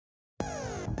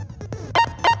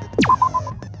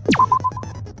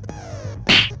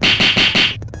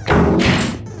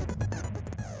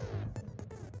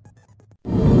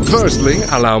Firstly,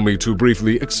 allow me to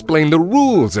briefly explain the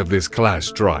rules of this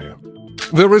class trial.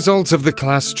 The results of the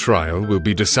class trial will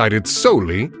be decided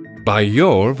solely by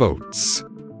your votes.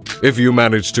 If you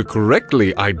manage to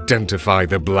correctly identify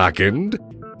the blackened,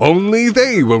 only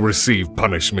they will receive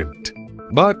punishment.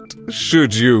 But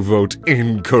should you vote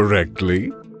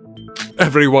incorrectly,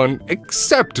 everyone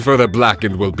except for the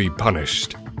blackened will be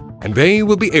punished, and they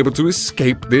will be able to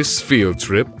escape this field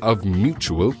trip of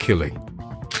mutual killing.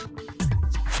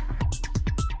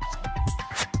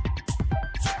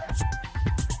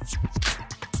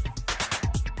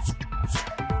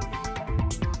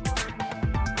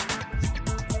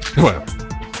 Well,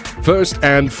 first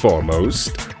and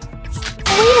foremost...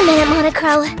 Wait a minute,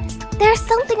 Monocro. There's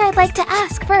something I'd like to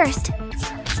ask first.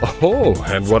 Oh,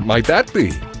 and what might that be?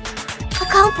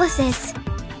 Accomplices.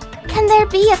 Can there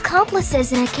be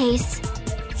accomplices in a case?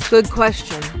 Good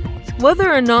question.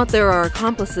 Whether or not there are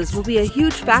accomplices will be a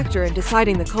huge factor in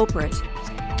deciding the culprit.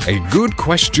 A good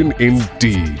question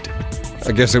indeed.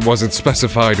 I guess it wasn't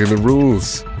specified in the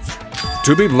rules.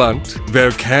 To be blunt,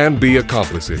 there can be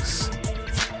accomplices.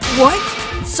 What?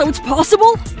 So it's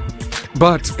possible?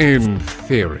 But in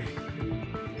theory.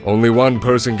 Only one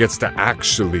person gets to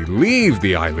actually leave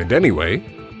the island anyway.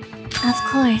 Of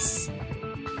course.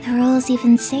 The rules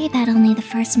even say that only the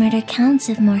first murder counts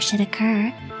if more should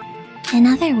occur. In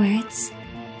other words,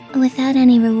 without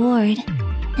any reward,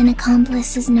 an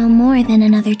accomplice is no more than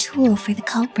another tool for the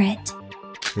culprit.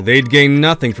 They'd gain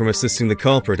nothing from assisting the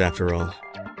culprit, after all.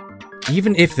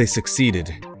 Even if they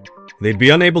succeeded, they'd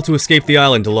be unable to escape the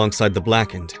island alongside the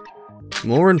blackened.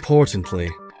 More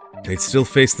importantly, they'd still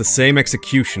face the same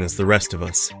execution as the rest of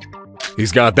us.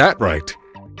 He's got that right.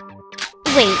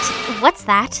 Wait, what's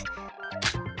that?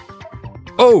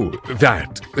 Oh,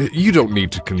 that. You don't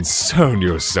need to concern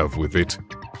yourself with it.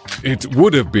 It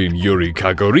would have been Yuri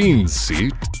Kagorin's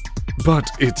seat, but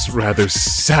it's rather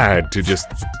sad to just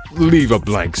leave a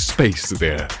blank space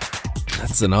there.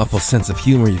 That's an awful sense of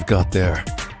humor you've got there.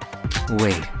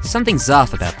 Wait, something's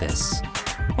off about this.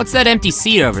 What's that empty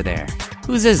seat over there?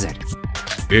 Whose is it?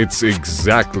 It's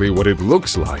exactly what it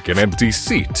looks like, an empty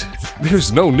seat.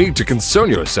 There's no need to concern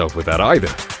yourself with that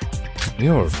either.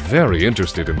 You're very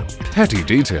interested in the petty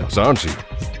details, aren't you?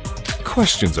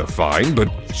 Questions are fine, but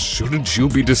shouldn't you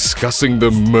be discussing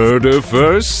the murder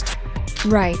first?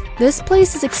 Right. This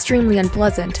place is extremely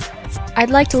unpleasant. I'd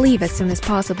like to leave as soon as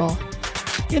possible.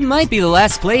 It might be the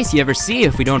last place you ever see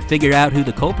if we don't figure out who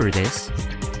the culprit is.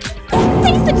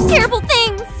 Say such terrible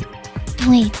things!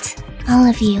 Wait, all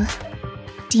of you.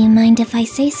 Do you mind if I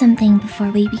say something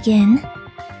before we begin?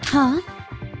 Huh?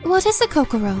 What is a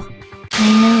Kokoro?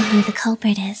 I know who the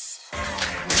culprit is.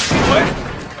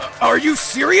 What? Are you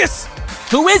serious?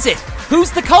 Who is it?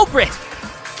 Who's the culprit?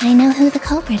 I know who the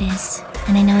culprit is,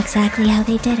 and I know exactly how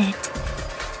they did it.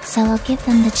 So I'll give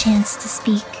them the chance to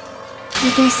speak.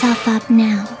 Give yourself up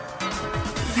now.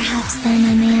 Perhaps then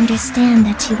I may understand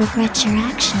that you regret your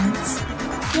actions.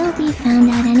 You'll be found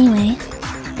out anyway,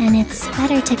 and it's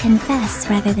better to confess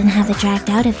rather than have it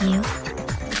dragged out of you.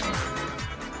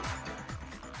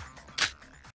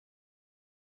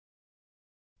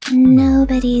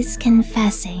 Nobody's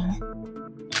confessing.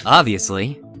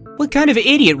 Obviously. What kind of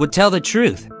idiot would tell the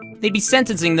truth? They'd be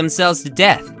sentencing themselves to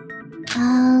death.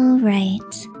 All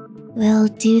right. We'll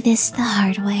do this the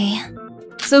hard way.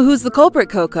 So who's the culprit,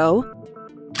 Coco?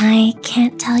 I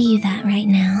can't tell you that right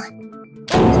now.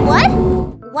 What?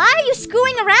 Why are you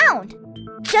screwing around?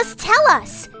 Just tell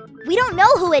us. We don't know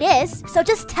who it is, so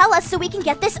just tell us so we can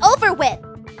get this over with.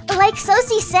 Like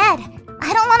Sosie said,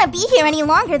 I don't want to be here any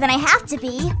longer than I have to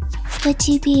be. Would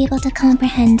you be able to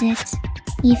comprehend it?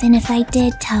 Even if I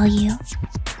did tell you,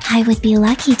 I would be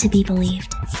lucky to be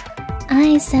believed.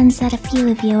 I sense that a few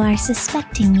of you are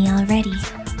suspecting me already.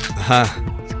 Aha.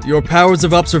 Your powers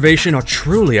of observation are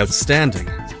truly outstanding.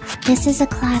 This is a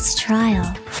class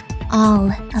trial. All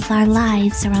of our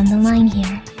lives are on the line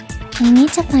here. We need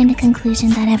to find a conclusion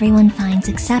that everyone finds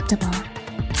acceptable,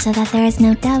 so that there is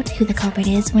no doubt who the culprit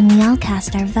is when we all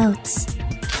cast our votes.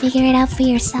 Figure it out for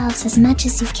yourselves as much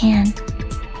as you can.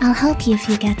 I'll help you if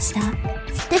you get stuck.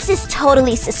 This is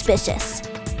totally suspicious.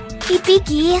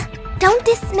 Hibiki, don't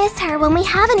dismiss her when we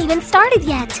haven't even started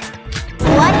yet.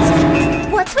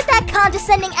 What? What's with that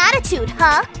condescending attitude,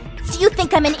 huh? Do you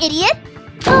think I'm an idiot?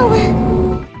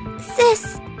 Oh,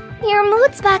 sis, your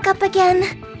mood's back up again.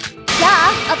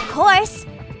 Duh, of course.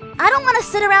 I don't want to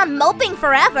sit around moping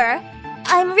forever.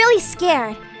 I'm really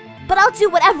scared, but I'll do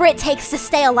whatever it takes to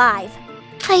stay alive.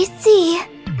 I see.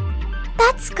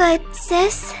 That's good,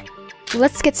 sis.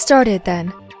 Let's get started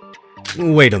then.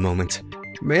 Wait a moment.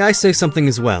 May I say something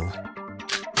as well?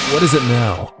 What is it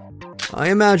now? I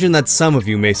imagine that some of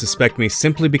you may suspect me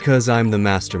simply because I'm the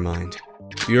mastermind.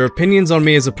 Your opinions on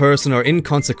me as a person are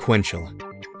inconsequential.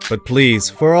 But please,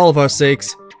 for all of our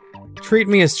sakes, treat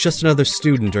me as just another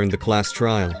student during the class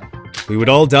trial. We would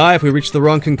all die if we reached the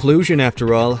wrong conclusion,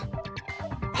 after all.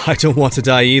 I don't want to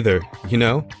die either, you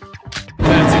know?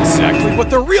 That's exactly what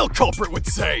the real culprit would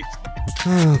say!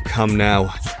 Oh, come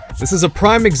now. This is a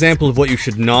prime example of what you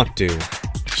should not do.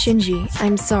 Shinji,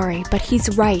 I'm sorry, but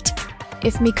he's right.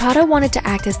 If Mikado wanted to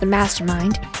act as the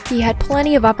mastermind, he had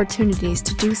plenty of opportunities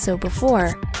to do so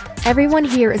before. Everyone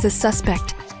here is a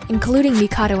suspect, including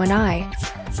Mikado and I.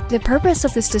 The purpose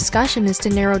of this discussion is to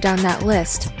narrow down that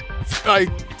list.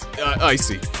 I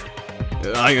see.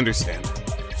 I understand.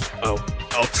 I'll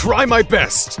try my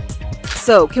best.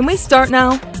 So, can we start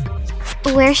now?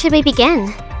 Where should we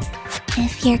begin?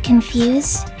 If you're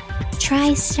confused,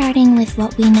 try starting with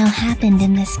what we know happened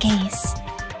in this case.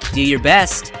 Do your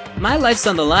best. My life's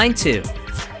on the line too.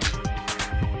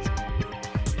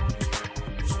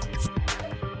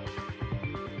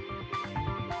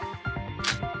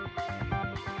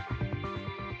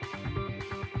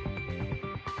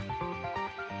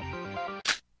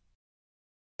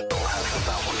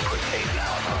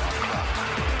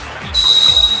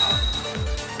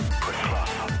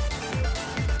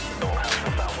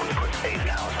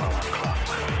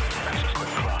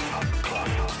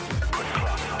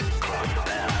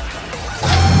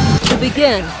 To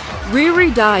begin,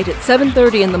 Riri died at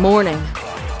 7:30 in the morning.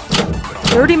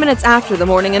 30 minutes after the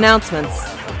morning announcements.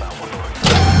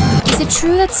 Is it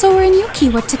true that Sora and Yuki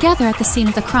were together at the scene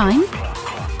of the crime?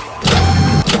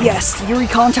 Yes, Yuri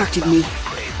contacted me.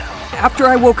 After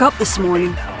I woke up this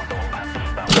morning.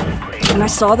 When I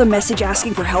saw the message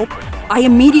asking for help, I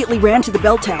immediately ran to the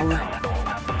bell tower.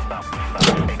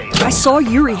 I saw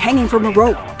Yuri hanging from a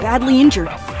rope, badly injured.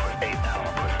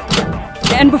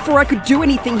 And before I could do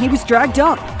anything, he was dragged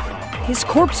up. His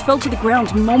corpse fell to the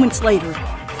ground moments later.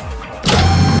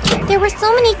 There were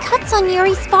so many cuts on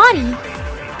Yuri's body.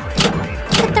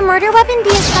 Could the murder weapon be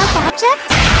a sharp object?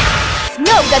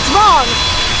 No, that's wrong!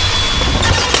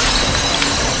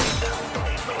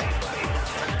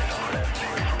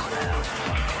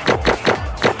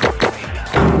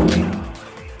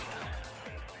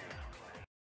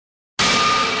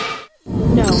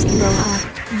 No,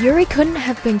 Roha. Yuri couldn't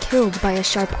have been killed by a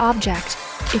sharp object.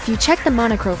 If you check the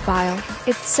monochrome file,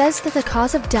 it says that the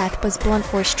cause of death was blunt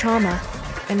force trauma.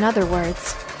 In other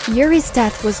words, Yuri's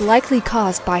death was likely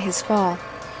caused by his fall.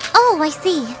 Oh, I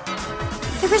see.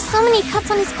 There were so many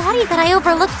cuts on his body that I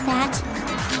overlooked that.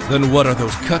 Then what are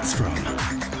those cuts from?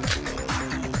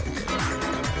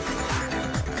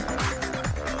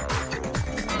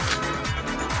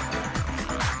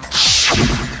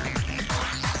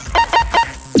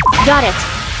 Got it!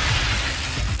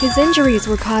 His injuries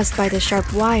were caused by the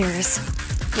sharp wires.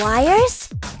 Wires?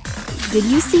 Did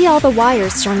you see all the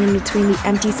wires strung in between the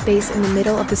empty space in the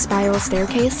middle of the spiral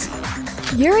staircase?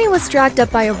 Yuri was dragged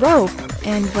up by a rope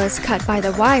and was cut by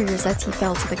the wires as he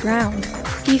fell to the ground.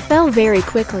 He fell very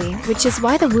quickly, which is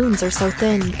why the wounds are so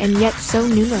thin and yet so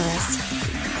numerous.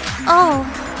 Oh,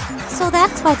 so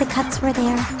that's why the cuts were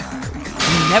there.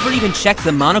 You never even checked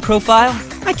the monochrome file?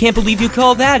 I can't believe you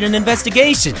call that an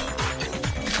investigation.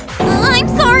 I'm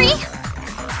sorry!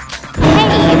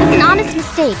 Hey, it was an honest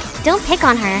mistake. Don't pick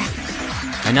on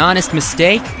her. An honest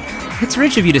mistake? It's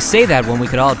rich of you to say that when we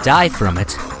could all die from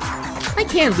it. I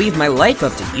can't leave my life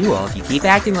up to you all if you keep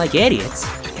acting like idiots.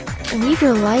 Leave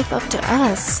your life up to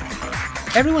us.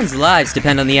 Everyone's lives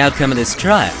depend on the outcome of this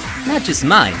trial, not just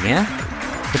mine, yeah?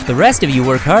 If the rest of you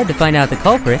work hard to find out the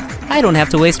culprit, I don't have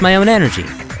to waste my own energy.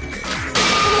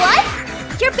 What?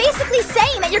 You're basically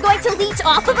saying that you're going to leech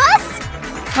off of us?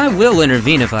 I will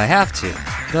intervene if I have to,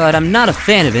 but I'm not a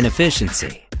fan of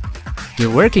inefficiency.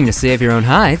 You're working to save your own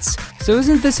hides, so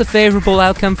isn't this a favorable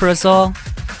outcome for us all?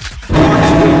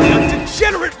 You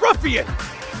degenerate ruffian!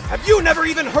 Have you never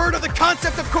even heard of the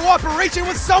concept of cooperation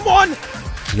with someone?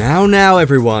 Now,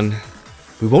 everyone.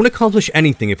 We won't accomplish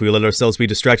anything if we let ourselves be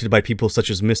distracted by people such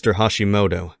as Mr.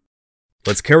 Hashimoto.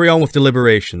 Let's carry on with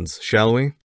deliberations, shall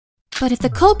we? But if the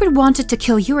culprit wanted to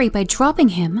kill Yuri by dropping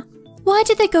him, why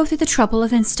did they go through the trouble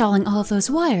of installing all of those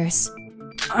wires?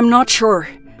 I'm not sure.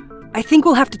 I think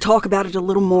we'll have to talk about it a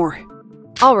little more.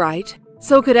 Alright,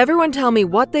 so could everyone tell me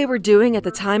what they were doing at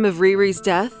the time of Riri's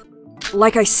death?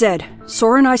 Like I said,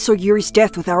 Sora and I saw Yuri's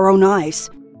death with our own eyes.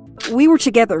 We were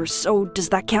together, so does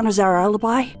that count as our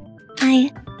alibi?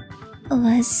 I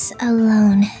was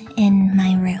alone in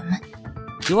my room.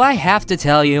 Do I have to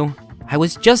tell you? I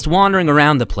was just wandering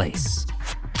around the place.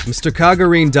 Mr.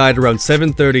 Kagurine died around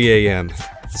 7:30 a.m.,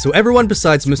 so everyone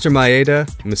besides Mr. Maeda,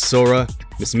 Miss Sora,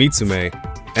 Miss Mitsume,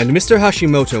 and Mr.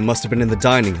 Hashimoto must have been in the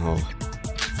dining hall.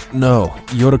 No,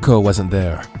 Yoriko wasn't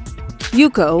there.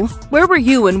 Yuko, where were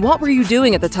you and what were you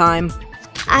doing at the time?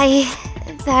 I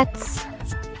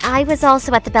was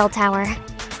also at the bell tower.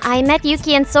 I met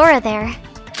Yuki and Sora there.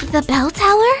 The bell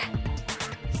tower?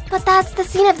 But that's the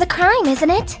scene of the crime, isn't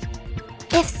it?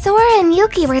 If Sora and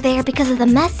Yuki were there because of the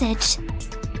message...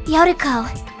 Yoriko,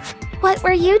 what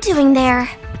were you doing there?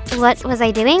 What was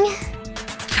I doing?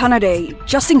 Kanade,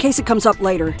 just in case it comes up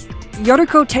later,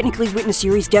 Yoriko technically witnessed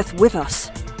Yuri's death with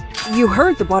us. You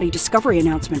heard the body discovery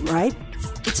announcement, right?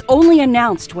 It's only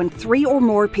announced when 3 or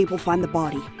more people find the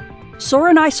body. Sora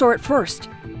and I saw it first,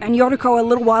 and Yoriko a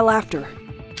little while after.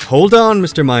 Hold on,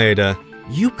 Mr. Maeda.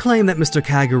 You claim that Mr.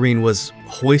 Kagurine was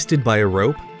hoisted by a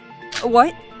rope?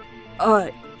 What?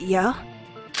 Yeah?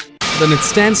 Then it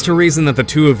stands to reason that the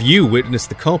two of you witnessed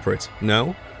the culprit,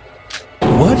 no?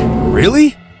 What?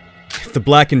 Really? If the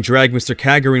Blackened dragged Mr.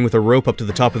 Kagurine with a rope up to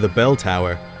the top of the bell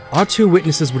tower, our 2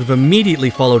 witnesses would have immediately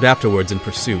followed afterwards in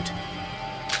pursuit.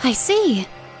 I see.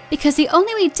 Because the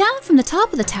only way down from the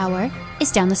top of the tower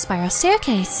is down the spiral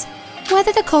staircase.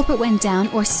 Whether the culprit went down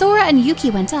or Sora and Yuki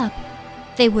went up,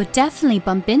 they would definitely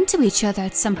bump into each other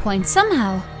at some point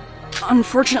somehow.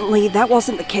 Unfortunately, that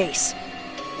wasn't the case.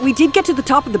 We did get to the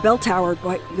top of the bell tower,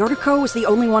 but Yoriko was the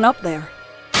only one up there.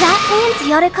 That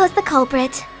means Yoriko's the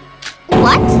culprit.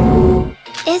 What?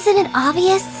 Isn't it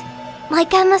obvious?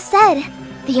 Like Emma said,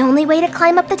 the only way to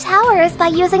climb up the tower is by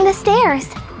using the stairs.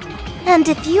 And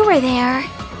if you were there,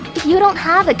 you don't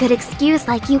have a good excuse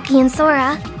like Yuki and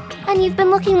Sora, and you've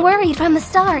been looking worried from the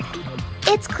start.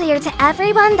 It's clear to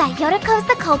everyone that Yoriko's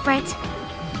the culprit.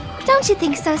 Don't you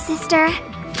think so, sister?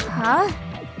 Huh?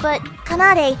 But,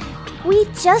 Kanade, we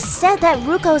just said that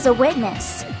Ruko's a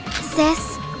witness.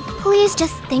 Sis, please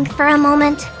just think for a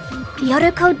moment.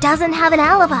 Yoriko doesn't have an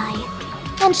alibi,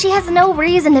 and she has no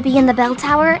reason to be in the bell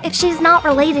tower if she's not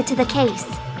related to the case.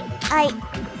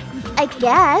 I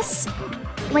guess.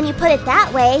 When you put it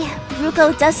that way,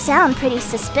 Ruko does sound pretty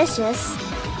suspicious.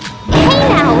 Hey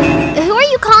now! Who are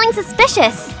you calling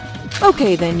suspicious?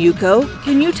 Okay then, Yuko.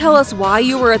 Can you tell us why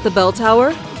you were at the bell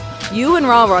tower? You and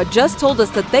Rara just told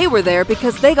us that they were there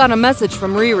because they got a message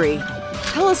from Riri.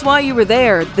 Tell us why you were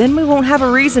there, then we won't have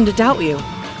a reason to doubt you.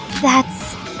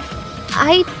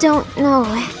 I don't know.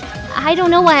 I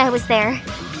don't know why I was there.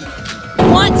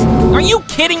 What? Are you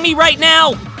kidding me right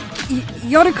now?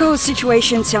 Yoriko's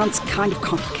situation sounds kind of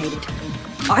complicated.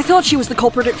 I thought she was the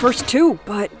culprit at first too,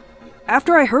 but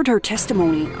after I heard her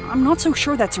testimony, I'm not so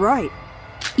sure that's right.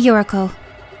 Yoriko,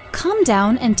 calm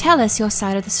down and tell us your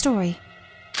side of the story.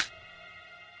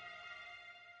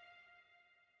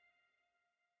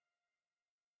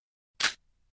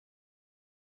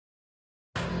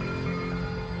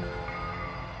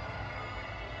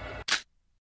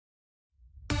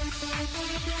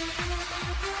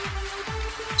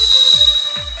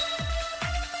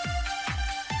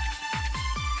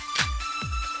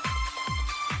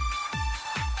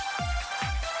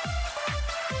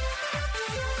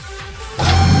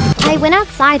 I went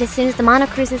outside as soon as the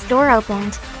monocruise's door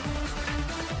opened,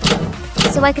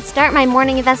 so I could start my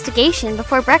morning investigation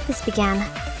before breakfast began.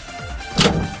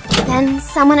 Then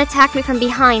someone attacked me from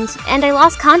behind, and I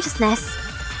lost consciousness.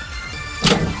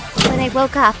 When I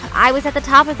woke up, I was at the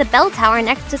top of the bell tower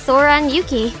next to Sora and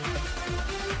Yuki.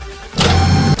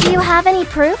 Do you have any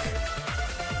proof?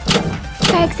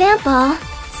 For example,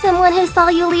 someone who saw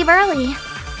you leave early.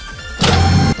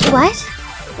 What?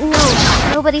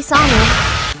 No, nobody saw me.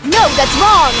 No, that's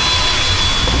wrong!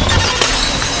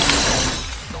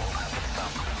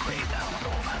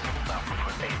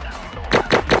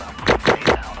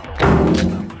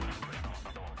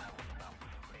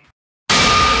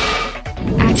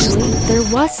 Actually, there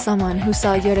was someone who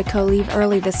saw Yoriko leave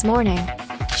early this morning.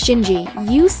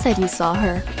 Shinji, you said you saw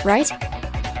her, right?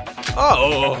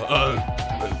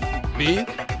 Me?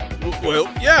 Well,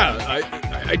 yeah,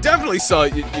 I definitely saw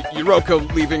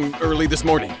Yoriko leaving early this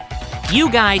morning. You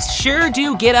guys sure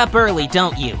do get up early,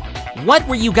 don't you? What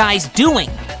were you guys doing?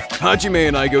 Hajime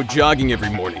and I go jogging every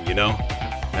morning, you know?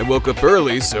 I woke up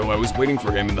early, so I was waiting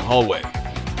for him in the hallway.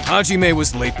 Hajime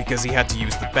was late because he had to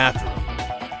use the bathroom.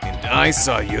 And I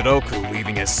saw Yoriko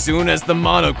leaving as soon as the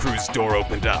monocruise door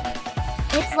opened up.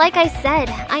 It's like I said,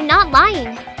 I'm not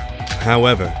lying.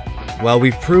 However, while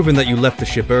we've proven that you left the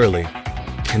ship early,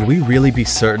 can we really be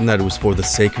certain that it was for the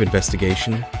sake of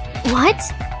investigation? What?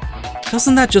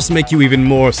 Doesn't that just make you even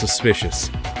more suspicious?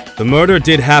 The murder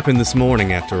did happen this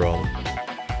morning, after all.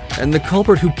 And the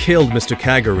culprit who killed Mr.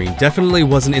 Kagurine definitely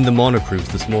wasn't in the monocruise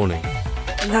this morning.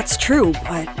 That's true,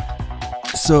 but...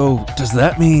 So, does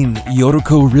that mean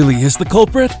Yoriko really is the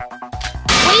culprit?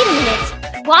 Wait a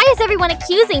minute! Why is everyone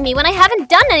accusing me when I haven't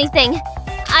done anything?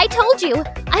 I told you,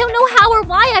 I don't know how or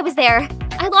why I was there.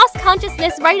 I lost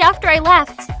consciousness right after I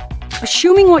left.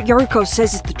 Assuming what Yuriko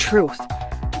says is the truth,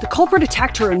 the culprit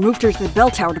attacked her and moved her to the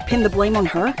bell tower to pin the blame on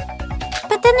her?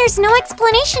 But then there's no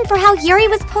explanation for how Yuri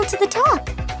was pulled to the top.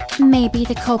 Maybe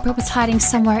the culprit was hiding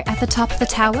somewhere at the top of the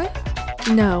tower?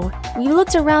 No, we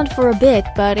looked around for a bit,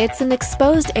 but it's an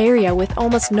exposed area with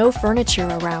almost no furniture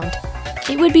around.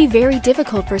 It would be very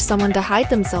difficult for someone to hide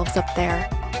themselves up there.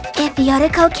 If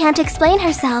Yuriko can't explain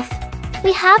herself,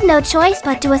 we have no choice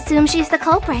but to assume she's the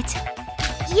culprit.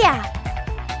 Yeah.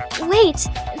 Wait,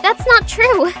 that's not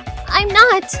true. I'm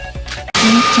not.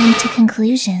 Don't jump to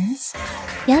conclusions.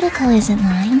 Yuriko isn't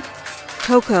lying.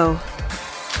 Coco.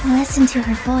 Listen to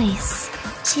her voice.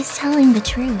 She's telling the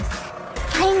truth.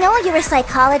 I know you're a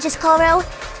psychologist, Koro,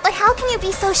 but how can you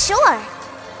be so sure?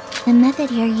 The method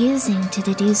you're using to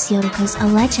deduce Yuriko's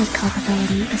alleged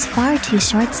culpability is far too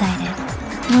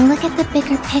short-sighted. We'll look at the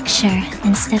bigger picture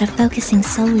instead of focusing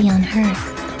solely on her.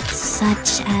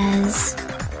 Such as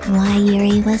why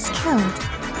Yuri was killed,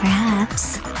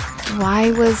 perhaps.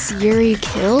 Why was Yuri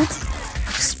killed?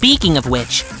 Speaking of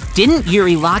which, didn't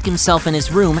Yuri lock himself in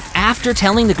his room after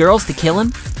telling the girls to kill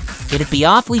him? It'd be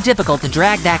awfully difficult to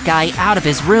drag that guy out of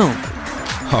his room.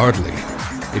 Hardly.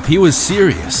 If he was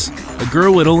serious, a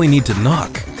girl would only need to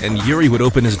knock, and Yuri would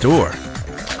open his door.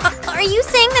 Are you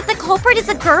saying that the culprit is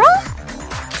a girl?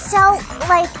 So,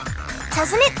 like,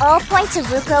 doesn't it all point to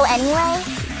Ruko anyway?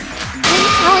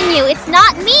 I'm telling you, it's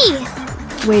not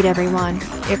me! Wait, everyone.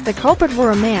 If the culprit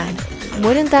were a man,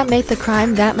 wouldn't that make the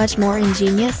crime that much more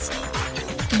ingenious?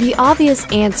 The obvious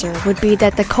answer would be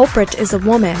that the culprit is a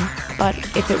woman, but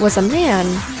if it was a man,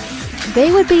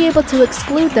 they would be able to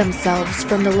exclude themselves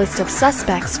from the list of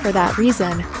suspects for that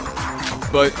reason.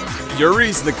 But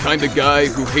Yuri's the kind of guy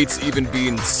who hates even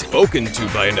being spoken to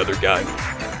by another guy.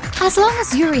 As long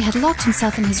as Yuri had locked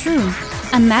himself in his room,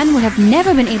 a man would have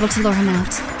never been able to lure him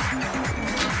out.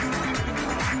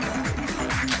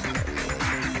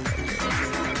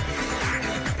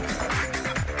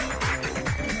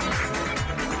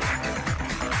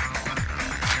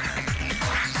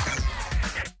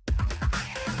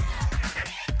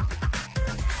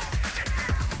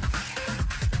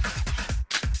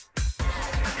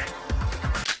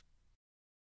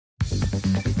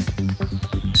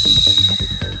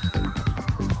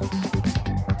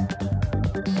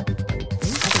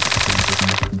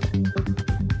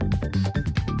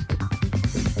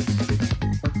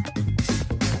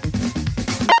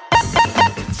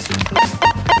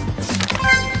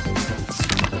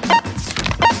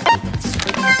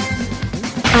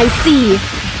 I see.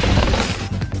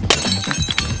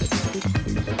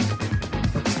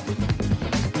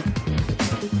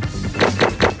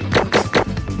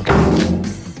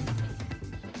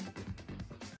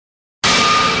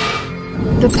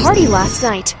 The party last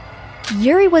night.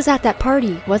 Yuri was at that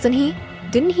party, wasn't he?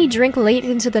 Didn't he drink late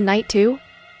into the night too?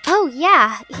 Oh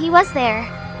yeah, he was there.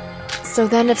 So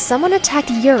then if someone attacked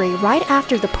Yuri right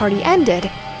after the party ended,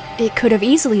 it could have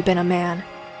easily been a man.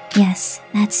 Yes,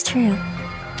 that's true.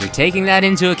 You're taking that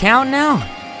into account now?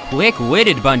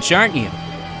 Quick-witted bunch, aren't you? You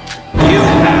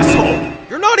asshole!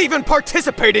 You're not even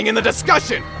participating in the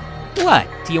discussion! What?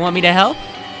 Do you want me to help?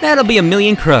 That'll be a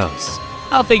million crows.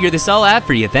 I'll figure this all out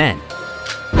for you then.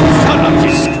 Shut up,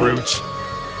 you Scrooge!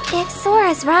 If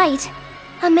Sora's right,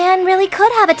 a man really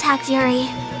could have attacked Yuri.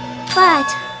 But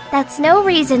that's no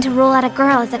reason to rule out a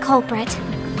girl as a culprit.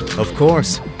 Of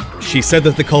course. She said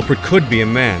that the culprit could be a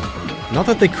man, not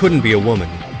that they couldn't be a woman.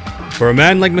 For a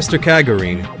man like Mr.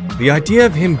 Kagurine, the idea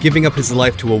of him giving up his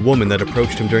life to a woman that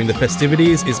approached him during the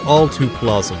festivities is all too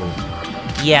plausible.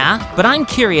 Yeah, but I'm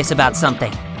curious about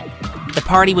something. The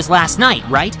party was last night,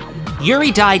 right?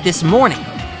 Yuri died this morning.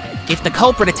 If the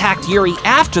culprit attacked Yuri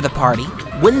after the party,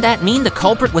 wouldn't that mean the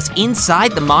culprit was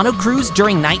inside the Mono Cruise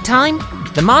during nighttime?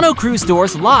 The Mono Cruise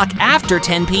doors lock after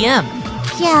 10 p.m.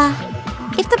 Yeah.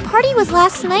 If the party was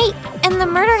last night and the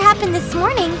murder happened this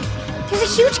morning, there's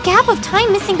a huge gap of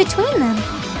time missing between them.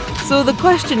 So the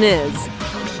question is,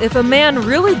 if a man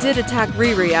really did attack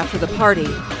Riri after the party,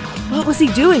 what was he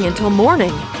doing until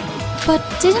morning? But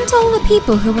didn't all the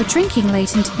people who were drinking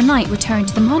late into the night return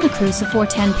to the Mono Cruise before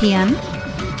 10 p.m.?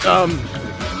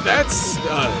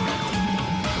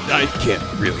 I can't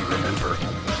really remember.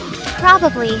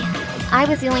 Probably. I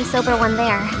was the only sober one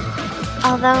there.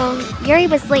 Although, Yuri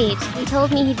was late, he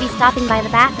told me he'd be stopping by the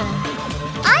bathroom.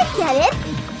 I get it!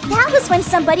 That was when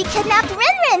somebody kidnapped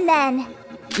Rin then!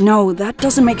 No, that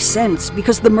doesn't make sense,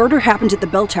 because the murder happened at the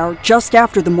bell tower just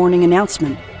after the morning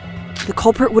announcement. The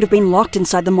culprit would have been locked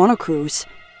inside the monocruise.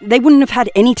 They wouldn't have had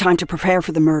any time to prepare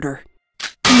for the murder.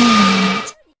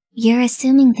 You're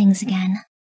assuming things again.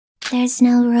 There's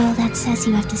no rule that says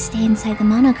you have to stay inside the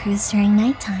monocruise during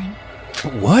nighttime.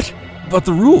 What? But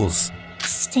the rules?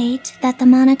 State that the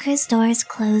monocruise doors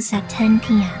close at 10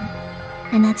 p.m.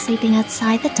 and that sleeping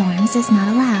outside the dorms is not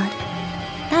allowed.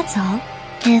 That's all.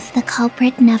 If the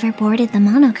culprit never boarded the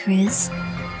monocruise,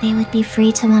 they would be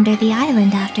free to wander the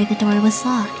island after the door was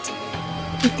locked.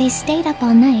 If they stayed up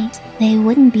all night, they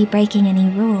wouldn't be breaking any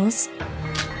rules.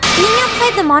 Being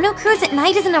outside the monocruise at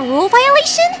night isn't a rule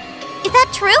violation? Is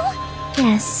that true?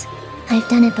 Yes, I've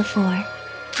done it before.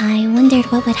 I wondered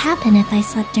what would happen if I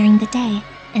slept during the day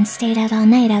and stayed out all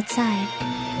night outside.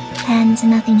 And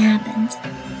nothing happened.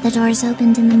 The doors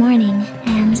opened in the morning,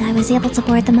 and I was able to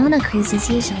board the monocruise as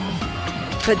usual.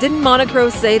 But didn't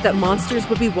Monocro say that monsters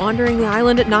would be wandering the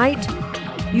island at night?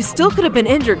 You still could have been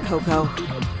injured, Coco.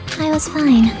 I was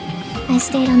fine. I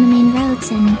stayed on the main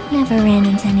roads and never ran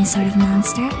into any sort of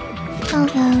monster.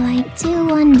 Although I do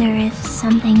wonder if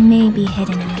something may be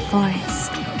hidden in the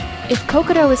forest. If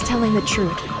Kokoro is telling the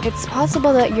truth, it's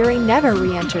possible that Yuri never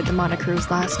re-entered the monocruise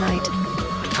last night.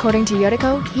 According to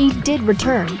Yoriko, he did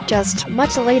return, just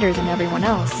much later than everyone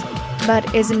else.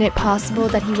 But isn't it possible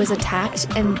that he was attacked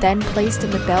and then placed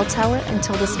in the bell tower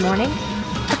until this morning?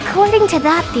 According to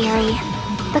that theory,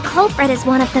 the culprit is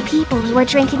one of the people who were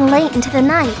drinking late into the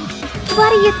night.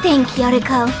 What do you think,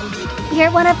 Yoriko? You're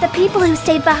one of the people who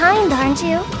stayed behind, aren't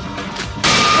you?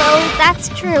 Well, that's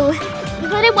true.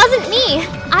 But it wasn't me.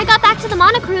 I got back to the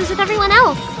monocruise with everyone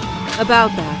else.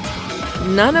 About that.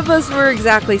 None of us were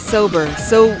exactly sober,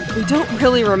 so we don't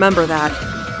really remember that.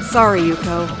 Sorry,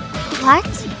 Yuko.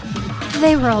 What?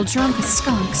 They were all drunk as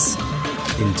skunks.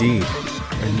 Indeed,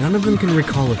 and none of them can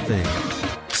recall a thing.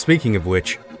 Speaking of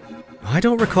which, I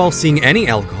don't recall seeing any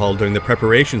alcohol during the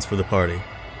preparations for the party.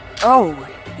 Oh,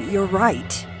 you're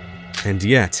right. And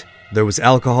yet, there was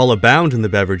alcohol abound in the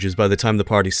beverages by the time the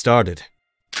party started.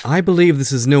 I believe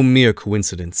this is no mere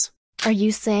coincidence. Are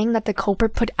you saying that the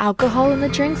culprit put alcohol in the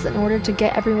drinks in order to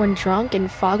get everyone drunk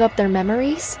and fog up their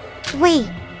memories? Wait,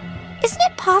 isn't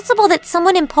it possible that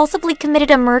someone impulsively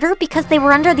committed a murder because they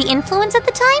were under the influence at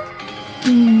the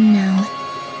time? No.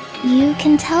 You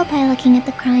can tell by looking at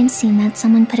the crime scene that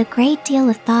someone put a great deal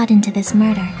of thought into this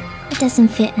murder. It doesn't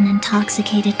fit an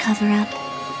intoxicated cover-up.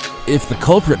 If the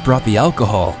culprit brought the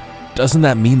alcohol, doesn't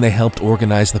that mean they helped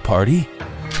organize the party?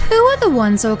 Who are the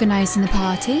ones organizing the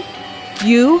party?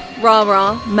 You,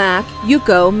 Ra-Ra, Mac,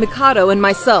 Yuko, Mikado, and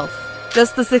myself.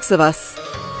 Just the 6 of us.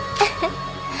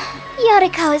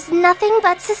 Yoriko is nothing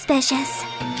but suspicious.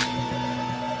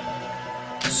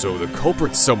 So the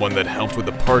culprit's someone that helped with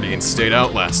the party and stayed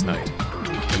out last night.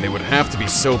 And they would have to be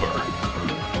sober.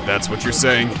 That's what you're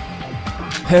saying?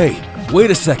 Hey,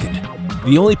 wait a second.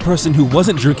 The only person who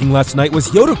wasn't drinking last night was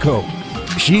Yoriko.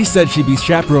 She said she'd be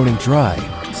chaperoning Dry,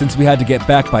 since we had to get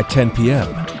back by 10 p.m.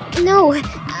 No,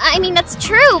 I mean, that's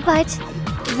true, but...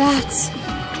 That's...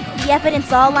 The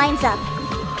evidence all lines up.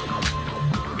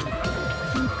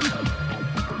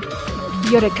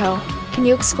 Yoriko, can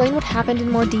you explain what happened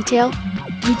in more detail?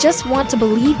 We just want to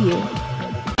believe you.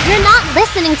 You're not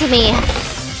listening to me!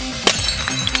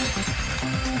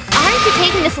 Aren't you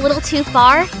taking this a little too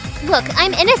far? Look,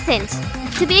 I'm innocent.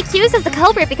 To be accused as the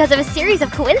culprit because of a series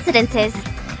of coincidences.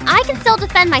 I can still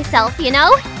defend myself, you know?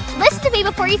 Listen to me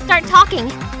before you start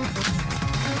talking.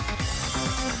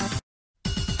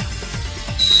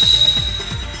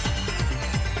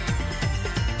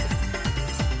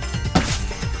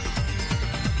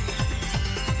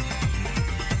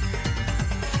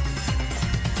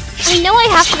 I know I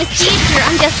have to accede to your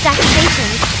unjust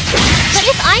accusations, but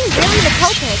if I'm really the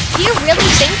culprit, do you really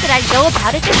think that I'd go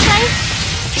about it this way?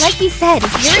 Like you said,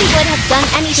 Yuri would have done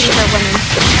anything for a woman,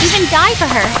 even die for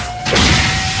her.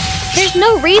 There's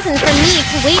no reason for me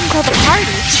to wait until the party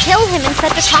to kill him in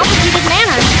such a complicated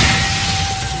manner.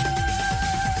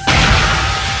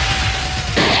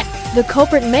 The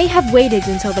culprit may have waited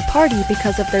until the party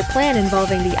because of their plan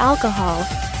involving the alcohol.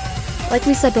 Like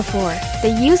we said before,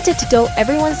 they used it to dull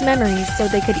everyone's memories so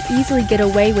they could easily get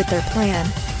away with their plan.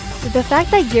 The fact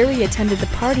that Yuri attended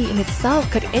the party in itself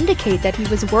could indicate that he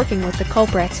was working with the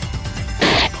culprit.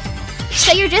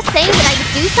 So you're just saying that I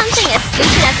would do something as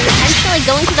stupid as intentionally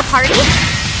going to the party?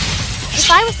 If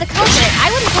I was the culprit, I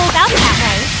wouldn't go about it that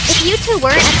way. If you two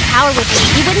weren't at the tower with me,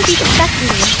 you wouldn't be suspecting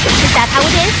me. Is that how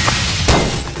it is?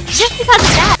 Just because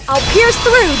of that, I'll pierce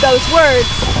through those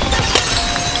words!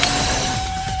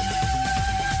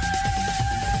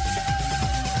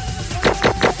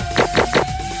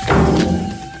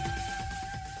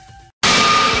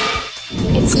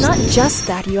 It's not just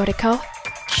that, Yoriko.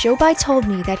 Shobai told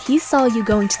me that he saw you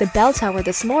going to the bell tower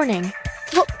this morning.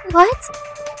 What?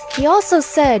 He also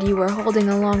said you were holding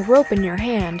a long rope in your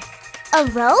hand. A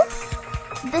rope?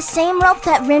 The same rope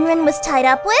that Rinrin was tied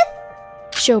up with?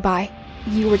 Shobai,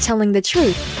 you were telling the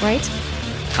truth, right?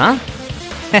 Huh?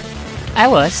 I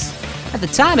was. At the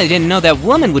time, I didn't know that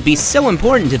woman would be so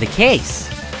important to the case.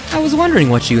 I was wondering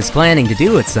what she was planning to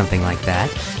do with something like that.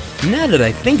 Now that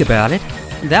I think about it,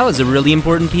 that was a really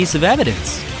important piece of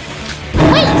evidence.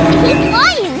 Wait, he's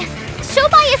lying!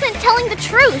 Shobai isn't telling the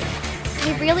truth.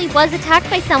 I really was attacked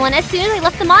by someone as soon as I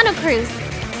left the Mono Cruise.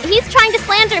 He's trying to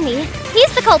slander me.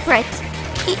 He's the culprit.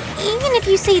 Even if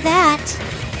you say that...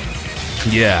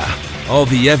 Yeah, all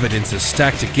the evidence is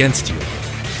stacked against you.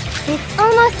 It's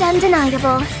almost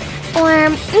undeniable. Or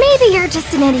maybe you're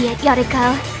just an idiot,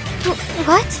 Yoriko.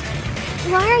 What?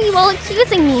 Why are you all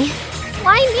accusing me?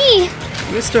 Why me?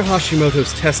 Mr.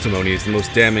 Hashimoto's testimony is the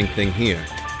most damning thing here.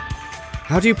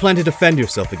 How do you plan to defend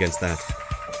yourself against that?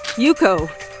 Yuko,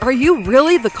 are you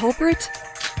really the culprit?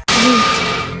 Wait,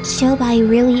 Shobai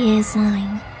really is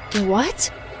lying.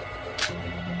 What?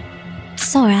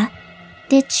 Sora,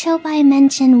 did Shobai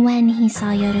mention when he saw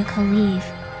Yoriko leave?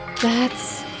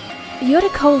 That's...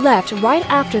 Yoriko left right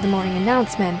after the morning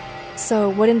announcement, so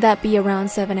wouldn't that be around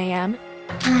 7 a.m.?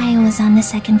 I was on the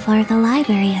second floor of the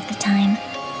library at the time,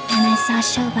 and I saw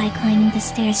Shobai climbing the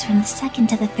stairs from the second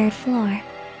to the third floor.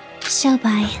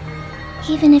 Shobai,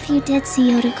 even if you did see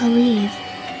Yoriko leave,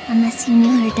 unless you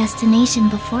knew her destination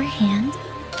beforehand,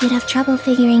 you'd have trouble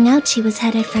figuring out she was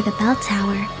headed for the bell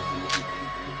tower.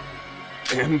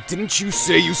 And didn't you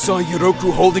say you saw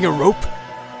Yoroku holding a rope?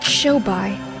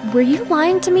 Shobai, were you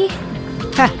lying to me?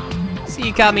 Ha! So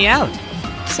you caught me out.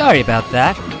 Sorry about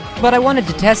that, but I wanted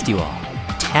to test you all.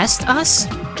 Test us?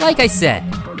 Like I said,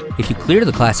 if you clear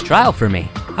the class trial for me,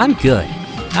 I'm good.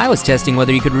 I was testing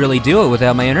whether you could really do it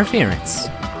without my interference.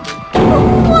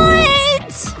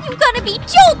 What? You gotta be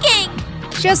joking!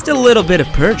 Just a little bit of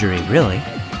perjury, really.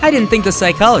 I didn't think the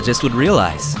psychologist would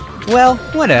realize. Well,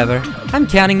 whatever. I'm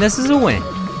counting this as a win.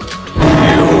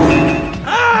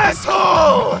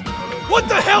 Asshole! What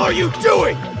the hell are you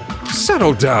doing?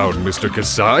 Settle down, Mr.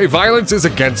 Kasai. Violence is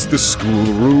against the school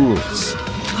rules.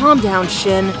 Calm down,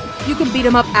 Shin. You can beat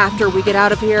him up after we get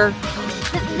out of here.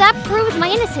 That proves my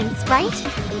innocence, right?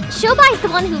 Shobai's the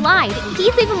one who lied.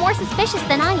 He's even more suspicious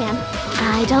than I am.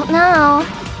 I don't know.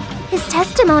 His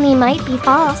testimony might be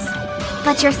false,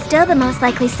 but you're still the most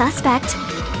likely suspect.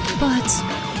 But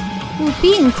we're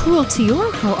being cruel to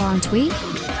Yoriko, aren't we?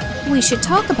 We should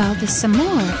talk about this some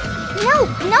more. No,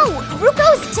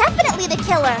 Ruko's definitely the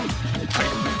killer.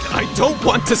 I don't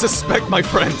want to suspect my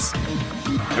friends.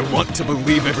 I want to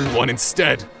believe everyone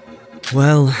instead.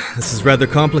 Well, this is rather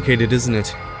complicated, isn't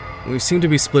it? We seem to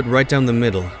be split right down the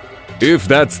middle. If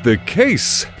that's the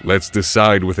case, let's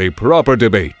decide with a proper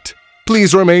debate.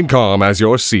 Please remain calm as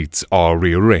your seats are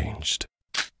rearranged.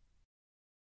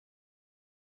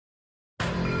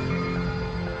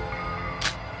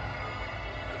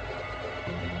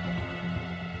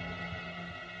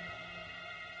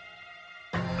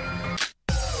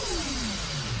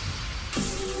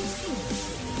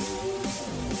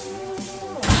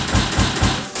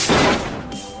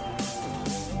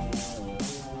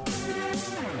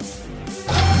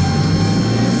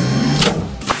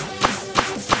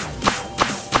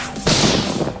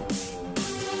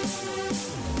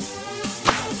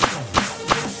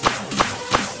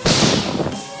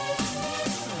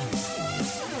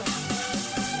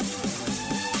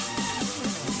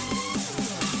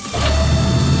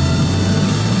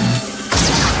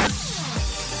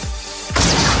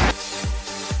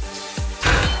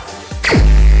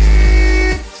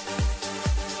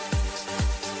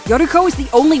 Yoriko is the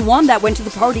only one that went to the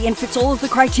party and fits all of the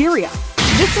criteria.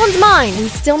 This one's mine! We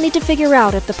still need to figure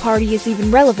out if the party is even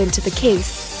relevant to the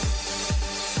case.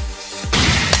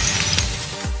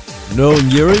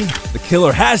 Knowing Yuri, the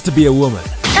killer has to be a woman.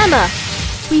 Emma!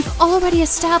 We've already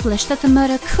established that the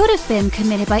murder could have been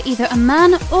committed by either a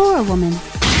man or a woman.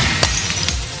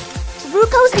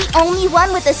 Ruko's the only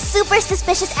one with a super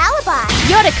suspicious alibi.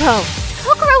 Yoriko!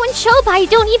 Kokoro and Shobai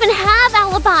don't even have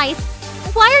alibis.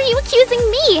 Why are you accusing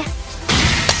me?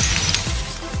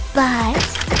 But,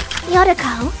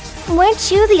 Yoriko,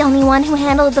 weren't you the only one who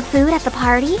handled the food at the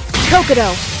party?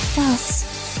 Kokodo! False.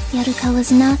 Yoriko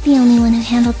was not the only one who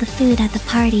handled the food at the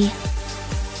party.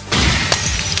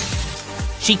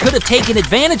 She could have taken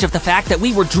advantage of the fact that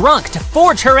we were drunk to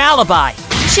forge her alibi.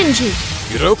 Shinji!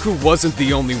 Yoroku wasn't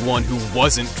the only one who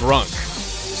wasn't drunk.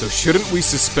 So shouldn't we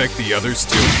suspect the others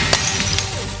too?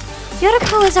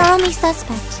 Yoriko is our only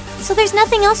suspect, so there's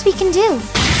nothing else we can do.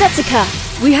 Setsuka,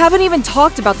 we haven't even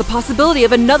talked about the possibility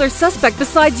of another suspect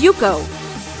besides 「 Yuko. 」 «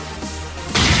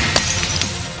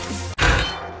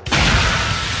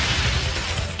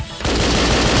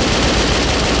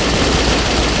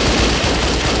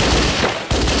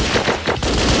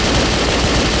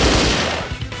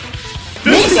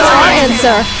 is our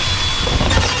answer.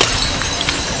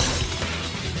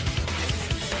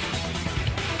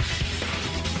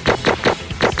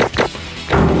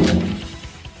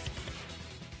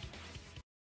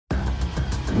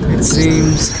 It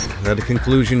seems that a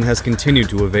conclusion has continued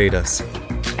to evade us.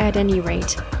 At any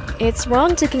rate, it's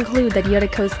wrong to conclude that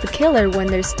Yoriko's the killer when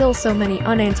there's still so many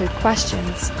unanswered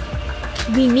questions.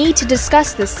 We need to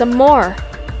discuss this some more.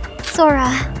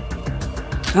 Sora.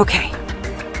 Okay.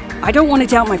 I don't want to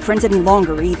doubt my friends any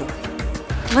longer either.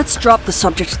 Let's drop the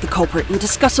subject of the culprit and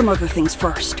discuss some other things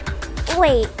first.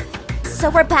 Wait,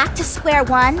 so we're back to square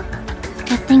one?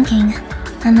 Good thinking.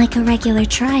 Unlike a regular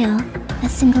trial, a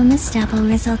single misstep will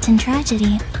result in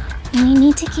tragedy. We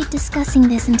need to keep discussing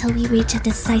this until we reach a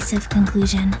decisive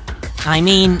conclusion. I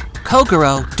mean,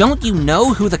 Kokoro, don't you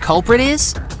know who the culprit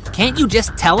is? Can't you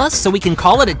just tell us so we can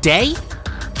call it a day?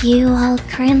 You all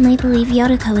currently believe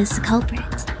Yoriko is the culprit.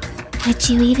 Would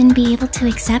you even be able to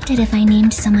accept it if I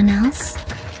named someone else?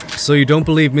 So you don't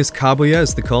believe Miss Kabuya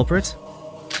is the culprit?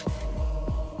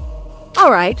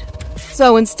 Alright,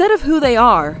 so instead of who they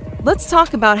are, let's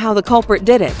talk about how the culprit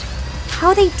did it.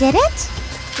 How they did it?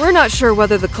 We're not sure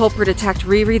whether the culprit attacked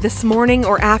Riri this morning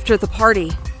or after the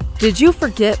party. Did you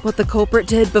forget what the culprit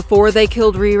did before they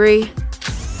killed Riri?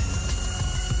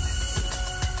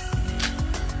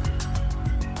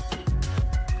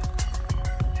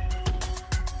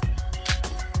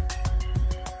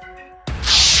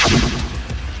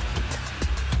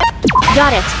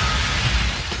 Got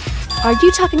it! Are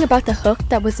you talking about the hook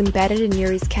that was embedded in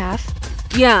Yuri's calf?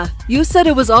 Yeah, you said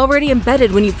it was already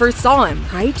embedded when you first saw him,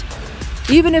 right?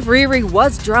 Even if Riri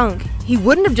was drunk, he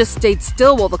wouldn't have just stayed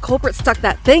still while the culprit stuck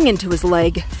that thing into his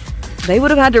leg. They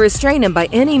would have had to restrain him by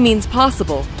any means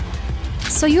possible.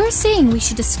 So you're saying we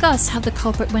should discuss how the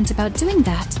culprit went about doing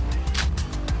that?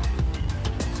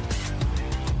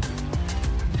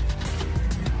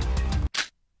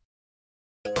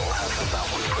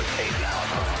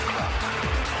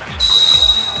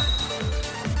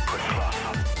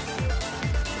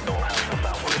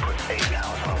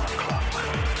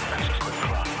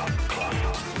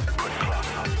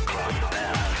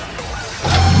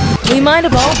 We might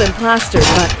have all been plastered,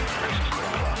 but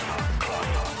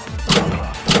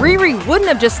Riri wouldn't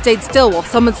have just stayed still while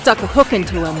someone stuck a hook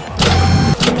into him.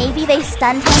 Maybe they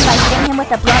stunned him by hitting him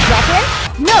with a blunt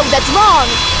weapon? No, that's wrong!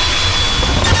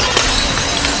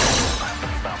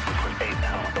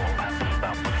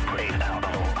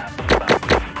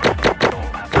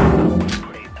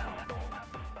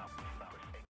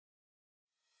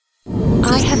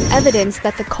 I have evidence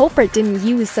that the culprit didn't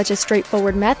use such a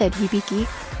straightforward method, Hibiki.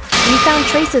 We found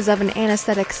traces of an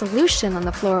anesthetic solution on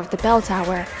the floor of the bell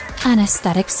tower.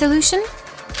 Anesthetic solution?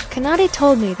 Kanade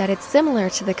told me that it's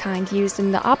similar to the kind used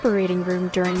in the operating room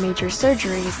during major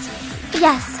surgeries.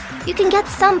 Yes, you can get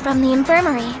some from the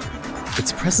infirmary.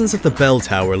 Its presence at the bell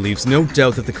tower leaves no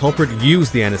doubt that the culprit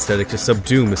used the anesthetic to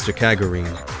subdue Mr.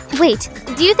 Kagurine. Wait,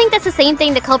 do you think that's the same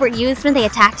thing the culprit used when they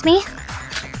attacked me?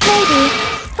 Maybe,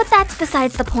 but that's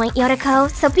besides the point, Yoriko,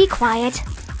 so be quiet.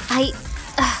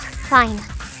 Fine.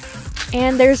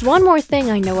 And there's one more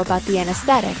thing I know about the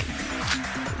anesthetic.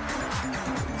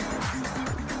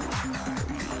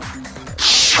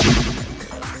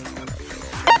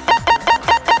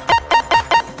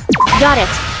 Got it!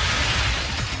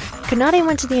 Kanade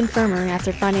went to the infirmary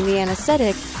after finding the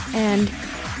anesthetic, and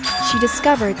she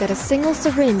discovered that a single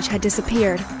syringe had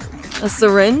disappeared. A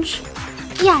syringe?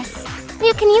 Yes.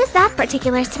 You can use that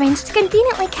particular syringe to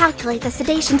conveniently calculate the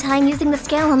sedation time using the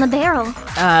scale on the barrel.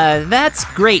 That's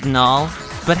great and all,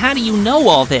 but how do you know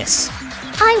all this?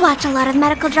 I watch a lot of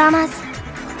medical dramas.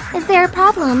 Is there a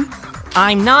problem?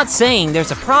 I'm not saying there's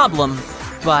a problem,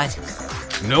 but...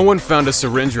 No one found a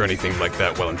syringe or anything like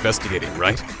that while investigating,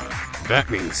 right? That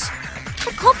means...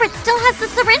 The culprit still has the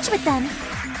syringe with them.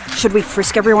 Should we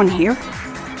frisk everyone here?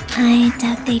 I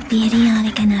doubt they'd be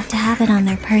idiotic enough to have it on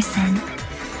their person.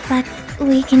 But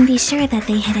we can be sure that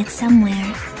they hid it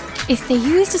somewhere. If they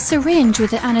used a syringe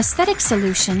with the anesthetic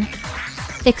solution,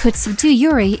 they could subdue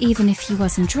Yuri even if he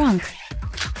wasn't drunk.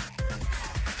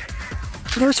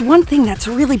 There's one thing that's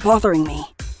really bothering me.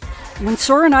 When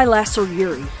Sora and I last saw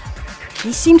Yuri,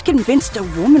 he seemed convinced a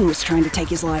woman was trying to take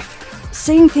his life,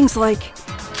 saying things like,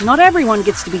 "Not everyone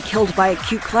gets to be killed by a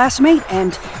cute classmate,"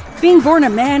 and "Being born a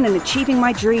man and achieving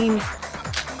my dream."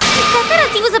 He said that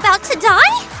as he was about to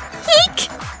die? Eek!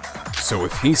 So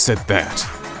if he said that,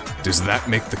 does that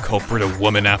make the culprit a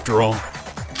woman after all?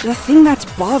 The thing that's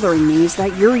bothering me is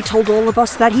that Yuri told all of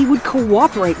us that he would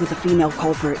cooperate with the female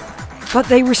culprit, but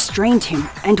they restrained him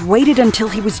and waited until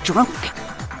he was drunk.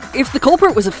 If the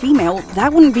culprit was a female,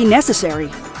 that wouldn't be necessary.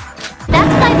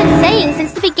 That's what I've been saying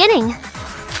since the beginning.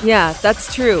 Yeah,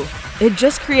 that's true. It'd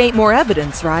just create more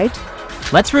evidence, right?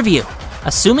 Let's review.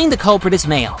 Assuming the culprit is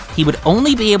male, he would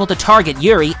only be able to target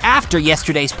Yuri after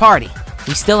yesterday's party.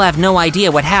 We still have no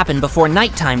idea what happened before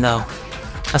nighttime, though.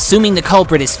 Assuming the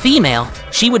culprit is female,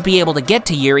 she would be able to get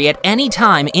to Yuri at any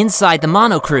time inside the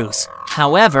monocruise.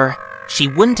 However, she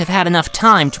wouldn't have had enough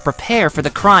time to prepare for the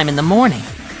crime in the morning.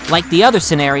 Like the other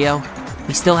scenario,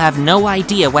 we still have no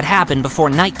idea what happened before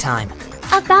nighttime.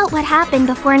 About what happened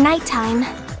before nighttime,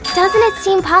 doesn't it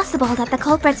seem possible that the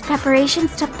culprit's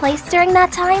preparations took place during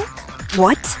that time?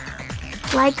 What?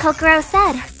 Like Kokoro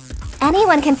said,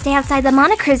 anyone can stay outside the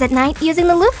monocruise at night using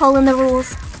the loophole in the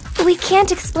rules. We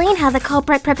can't explain how the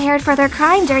culprit prepared for their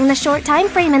crime during the short time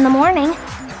frame in the morning,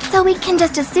 so we can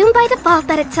just assume by default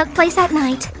that it took place at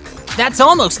night. That's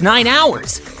almost 9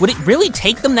 hours. Would it really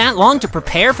take them that long to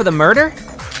prepare for the murder?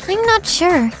 I'm not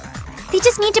sure. They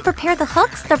just need to prepare the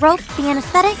hooks, the rope, the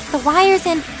anesthetic, the wires,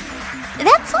 and...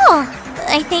 that's all,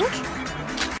 I think.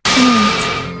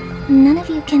 Wait. None of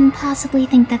you can possibly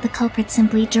think that the culprit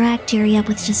simply dragged Yuri up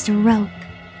with just a rope,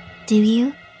 do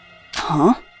you?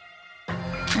 Huh?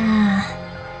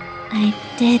 I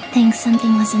did think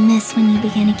something was amiss when you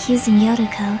began accusing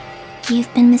Yotoko.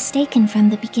 You've been mistaken from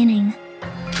the beginning.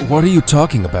 What are you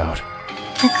talking about?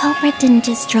 The culprit didn't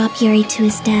just drop Yuri to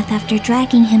his death after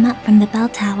dragging him up from the bell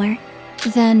tower.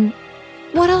 Then,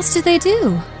 what else did they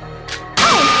do?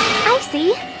 Oh, I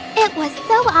see. It was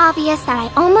so obvious that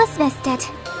I almost missed it.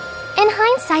 In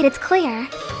hindsight, it's clear.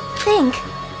 Think.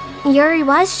 Yuri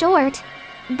was short,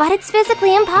 but it's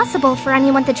physically impossible for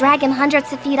anyone to drag him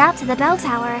hundreds of feet up to the bell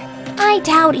tower. I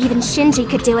doubt even Shinji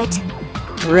could do it.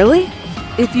 Really?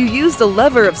 If you used a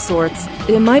lever of sorts,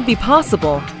 it might be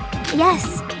possible.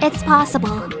 Yes, it's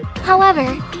possible.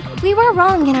 However, we were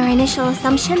wrong in our initial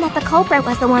assumption that the culprit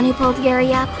was the one who pulled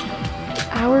Yuri up.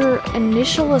 Our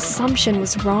initial assumption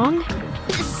was wrong?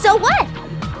 So what?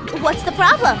 What's the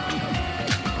problem?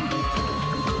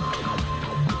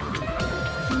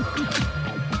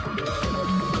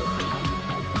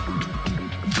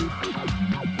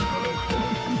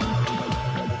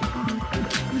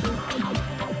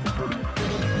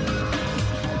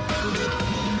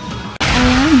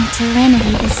 To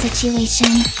remedy this situation.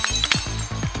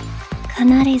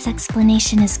 Kanare's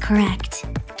explanation is correct.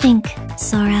 Think,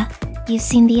 Sora. You've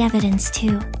seen the evidence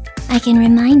too. I can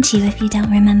remind you if you don't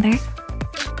remember.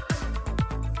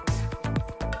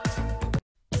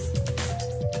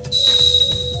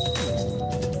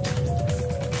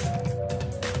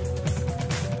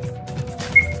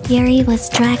 Yuri was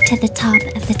dragged to the top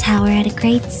of the tower at a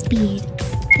great speed.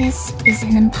 This is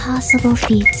an impossible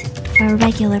feat for a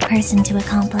regular person to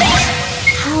accomplish.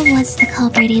 How was the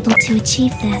culprit able to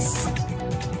achieve this?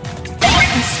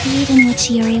 The speed in which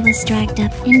Yuri was dragged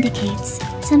up indicates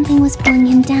something was pulling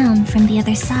him down from the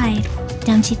other side,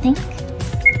 don't you think?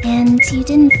 And you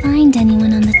didn't find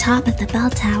anyone on the top of the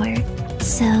bell tower,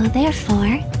 so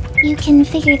therefore, you can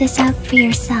figure this out for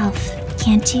yourself,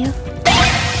 can't you?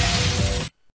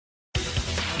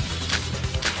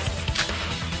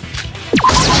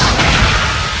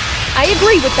 I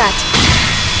agree with that.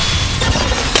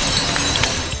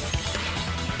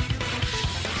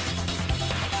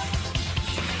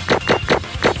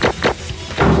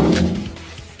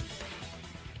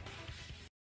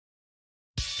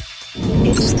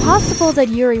 It's possible that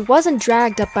Yuri wasn't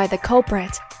dragged up by the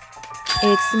culprit.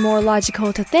 It's more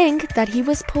logical to think that he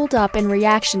was pulled up in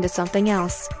reaction to something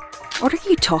else. What are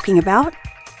you talking about?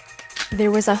 There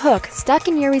was a hook stuck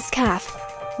in Yuri's calf,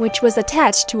 which was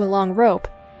attached to a long rope.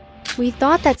 We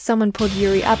thought that someone pulled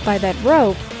Yuri up by that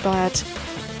rope, but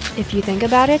if you think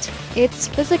about it, it's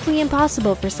physically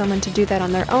impossible for someone to do that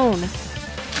on their own.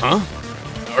 Huh?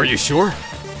 Are you sure?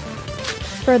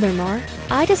 Furthermore,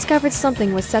 I discovered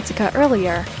something with Setsuka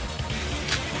earlier.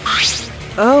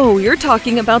 Oh, you're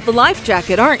talking about the life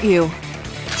jacket, aren't you?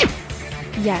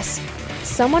 Yes,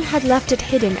 someone had left it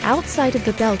hidden outside of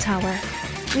the bell tower.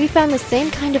 We found the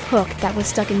same kind of hook that was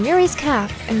stuck in Yuri's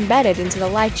calf embedded into the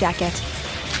life jacket.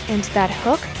 And that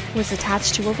hook was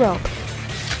attached to a rope.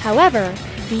 However,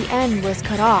 the end was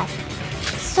cut off.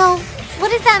 So,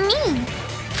 what does that mean?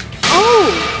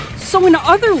 Oh! So in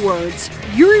other words,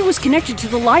 Yuri was connected to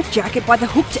the life jacket by the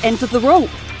hooked end of the rope.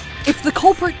 If the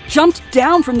culprit jumped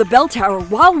down from the bell tower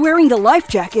while wearing the life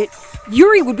jacket,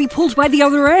 Yuri would be pulled by the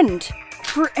other end.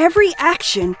 For every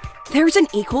action, there's an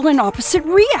equal and opposite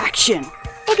reaction.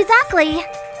 Exactly.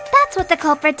 That's what the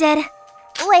culprit did.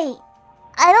 Wait,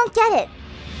 I don't get it.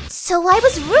 So why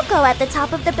was Ruko at the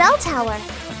top of the bell tower?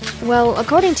 Well,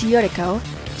 according to Yoriko,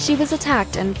 she was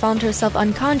attacked and found herself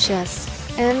unconscious,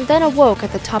 and then awoke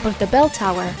at the top of the bell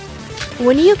tower.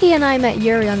 When Yuki and I met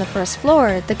Yuri on the first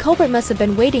floor, the culprit must have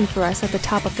been waiting for us at the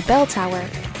top of the bell tower,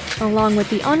 along with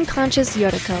the unconscious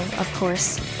Yoriko, of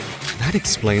course. That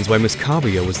explains why Miss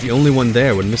Kabuya was the only one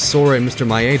there when Miss Sora and Mr.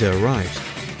 Maeda arrived.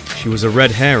 She was a red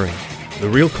herring. The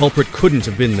real culprit couldn't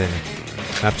have been there.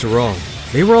 After all,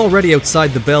 they were already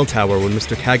outside the bell tower when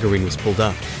Mr. Kagurine was pulled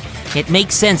up. It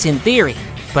makes sense in theory,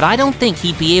 but I don't think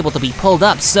he'd be able to be pulled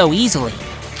up so easily.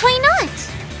 Why not?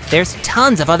 There's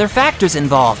tons of other factors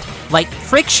involved, like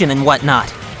friction and whatnot.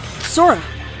 Sora,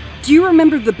 do you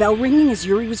remember the bell ringing as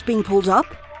Yuri was being pulled up?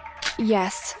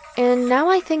 Yes, and now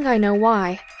I think I know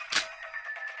why.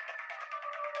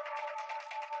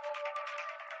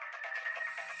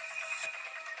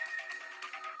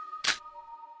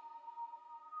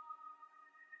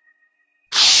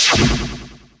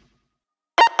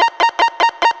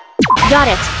 Got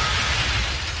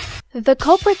it! The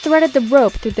culprit threaded the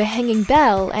rope through the hanging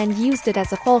bell and used it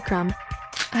as a fulcrum.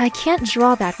 I can't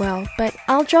draw that well, but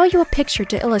I'll draw you a picture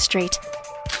to illustrate.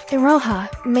 Iroha,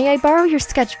 may I borrow your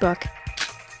sketchbook?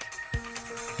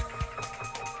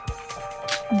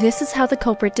 This is how the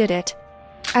culprit did it.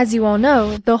 As you all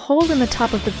know, the hole in the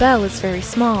top of the bell is very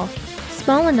small,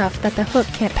 small enough that the hook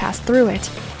can't pass through it.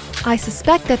 I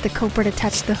suspect that the culprit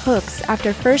attached the hooks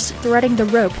after first threading the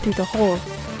rope through the hole.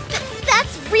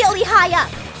 That's really high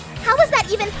up! How is that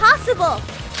even possible?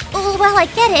 Oh, well, I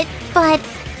get it, but...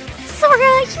 Sora,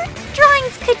 your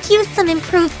drawings could use some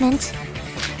improvement.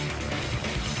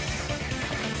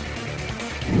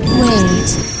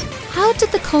 Wait, how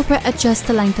did the culprit adjust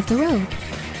the length of the rope?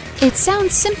 It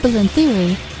sounds simple in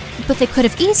theory, but they could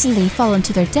have easily fallen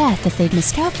to their death if they'd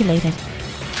miscalculated.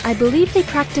 I believe they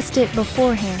practiced it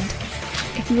beforehand.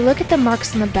 If you look at the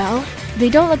marks on the bell, they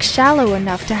don't look shallow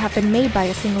enough to have been made by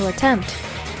a single attempt.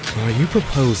 Are you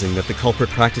proposing that the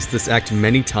culprit practiced this act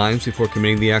many times before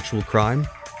committing the actual crime?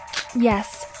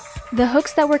 Yes. The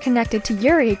hooks that were connected to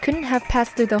Yuri couldn't have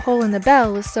passed through the hole in the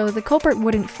bell, so the culprit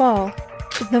wouldn't fall.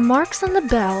 The marks on the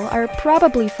bell are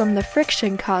probably from the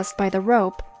friction caused by the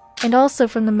rope, and also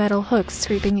from the metal hooks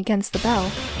scraping against the bell.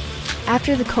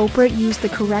 After the culprit used the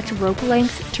correct rope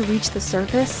length to reach the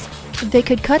surface, they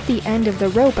could cut the end of the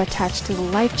rope attached to the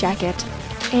life jacket,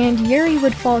 and Yuri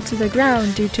would fall to the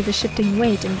ground due to the shifting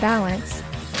weight and balance.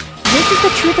 This is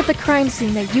the truth of the crime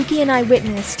scene that Yuki and I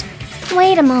witnessed.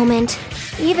 Wait a moment.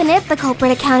 Even if the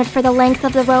culprit accounted for the length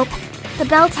of the rope, the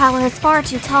bell tower is far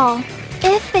too tall.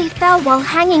 If they fell while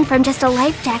hanging from just a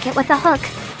life jacket with a hook,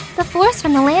 the force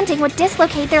from the landing would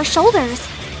dislocate their shoulders.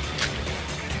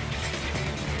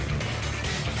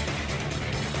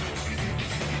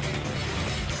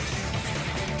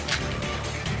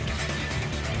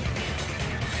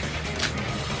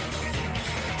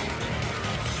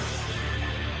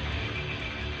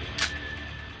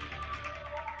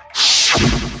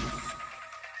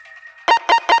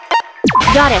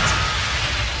 Got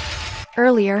it!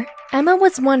 Earlier, Emma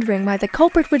was wondering why the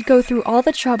culprit would go through all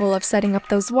the trouble of setting up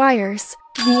those wires.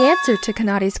 The answer to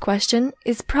Kanari's question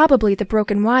is probably the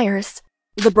broken wires.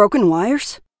 The broken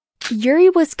wires? Yuri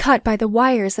was cut by the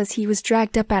wires as he was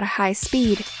dragged up at a high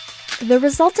speed. The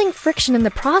resulting friction in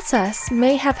the process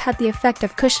may have had the effect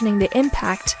of cushioning the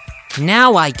impact.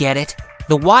 Now I get it.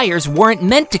 The wires weren't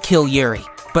meant to kill Yuri,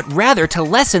 but rather to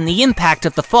lessen the impact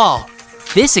of the fall.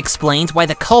 This explains why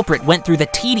the culprit went through the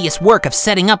tedious work of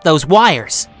setting up those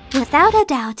wires. Without a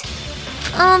doubt.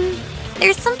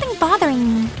 There's something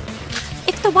bothering me.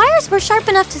 If the wires were sharp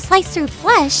enough to slice through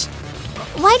flesh,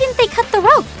 why didn't they cut the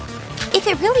rope? If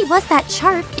it really was that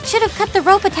sharp, it should have cut the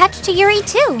rope attached to Yuri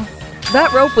too.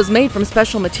 That rope was made from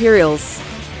special materials.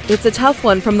 It's a tough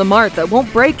one from the mart that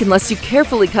won't break unless you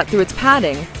carefully cut through its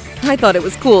padding. I thought it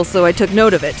was cool, so I took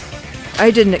note of it.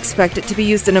 I didn't expect it to be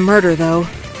used in a murder, though.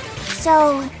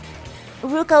 So,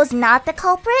 Ruko's not the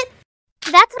culprit?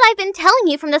 That's what I've been telling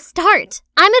you from the start.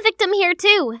 I'm a victim here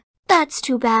too. That's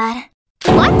too bad.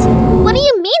 What? What do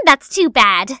you mean that's too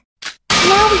bad?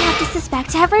 Now we have to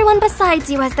suspect everyone besides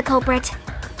you as the culprit.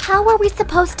 How are we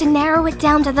supposed to narrow it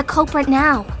down to the culprit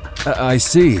now? I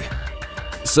see.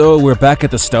 So we're back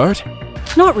at the start?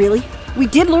 Not really. We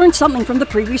did learn something from the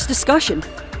previous discussion.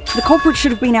 The culprit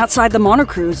should have been outside the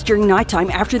monocruise during nighttime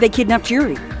after they kidnapped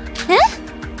Yuri. Huh?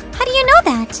 How do you know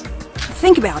that?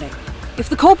 Think about it. If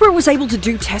the culprit was able to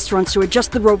do test runs to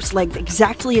adjust the rope's length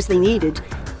exactly as they needed,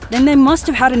 then they must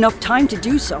have had enough time to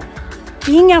do so.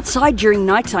 Being outside during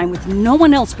nighttime with no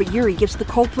one else but Yuri gives the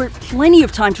culprit plenty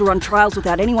of time to run trials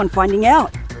without anyone finding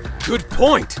out. Good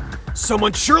point!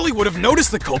 Someone surely would have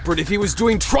noticed the culprit if he was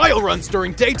doing trial runs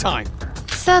during daytime.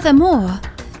 Furthermore,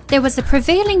 there was a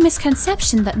prevailing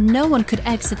misconception that no one could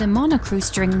exit the monocruise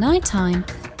during nighttime.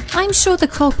 I'm sure the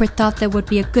culprit thought there would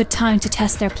be a good time to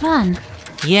test their plan,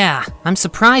 Yeah, I'm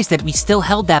surprised that we still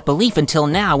held that belief until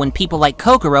now when people like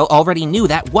Kokoro already knew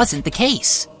that wasn't the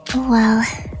case. Well,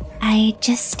 I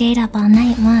just stayed up all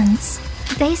night once.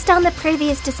 Based on the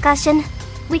previous discussion,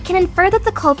 we can infer that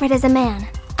the culprit is a man.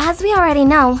 As we already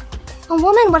know, a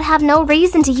woman would have no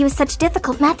reason to use such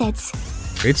difficult methods.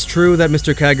 It's true that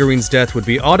Mr. Kagurine's death would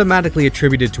be automatically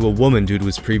attributed to a woman due to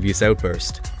his previous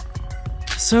outburst.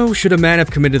 So, should a man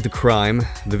have committed the crime,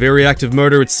 the very act of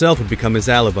murder itself would become his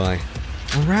alibi.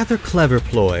 A rather clever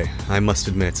ploy, I must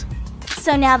admit.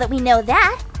 So now that we know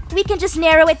that, we can just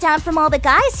narrow it down from all the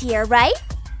guys here, right?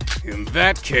 In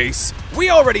that case, we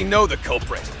already know the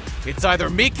culprit. It's either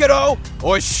Mikado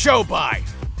or Shobai.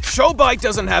 Shobai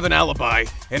doesn't have an alibi,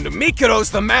 and Mikado's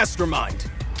the mastermind.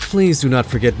 Please do not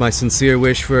forget my sincere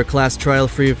wish for a class trial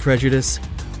free of prejudice.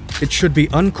 It should be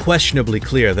unquestionably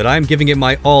clear that I am giving it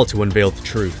my all to unveil the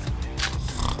truth.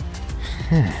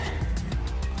 Huh?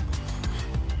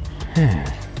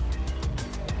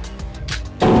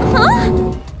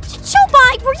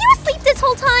 Shobai, were you asleep this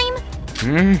whole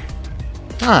time?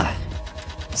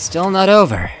 Still not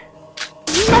over.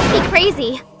 You must be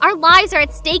crazy. Our lives are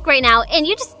at stake right now, and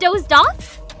you just dozed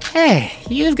off? Hey,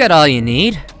 you've got all you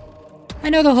need. I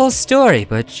know the whole story,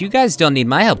 but you guys don't need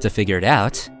my help to figure it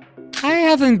out. I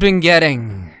haven't been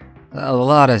getting a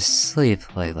lot of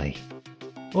sleep lately.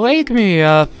 Wake me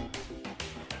up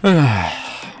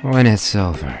when it's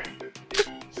over.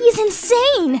 He's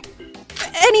insane!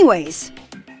 Anyways,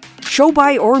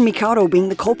 Shobai or Mikado being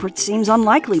the culprit seems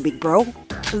unlikely, big bro.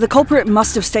 The culprit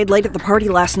must have stayed late at the party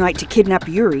last night to kidnap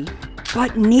Yuri,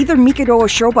 but neither Mikado or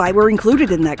Shobai were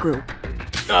included in that group.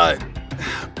 But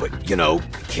you know,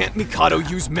 can't Mikado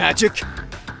use magic?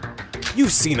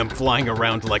 You've seen him flying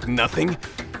around like nothing.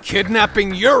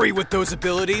 Kidnapping Yuri with those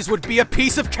abilities would be a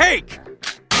piece of cake!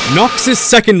 Nox's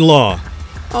second law.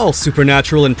 All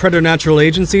supernatural and preternatural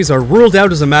agencies are ruled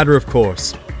out as a matter of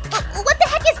course. What the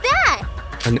heck is that?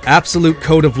 An absolute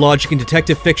code of logic in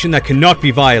detective fiction that cannot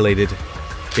be violated.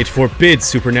 It forbids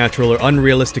supernatural or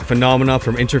unrealistic phenomena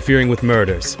from interfering with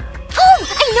murders. Oh,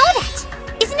 I know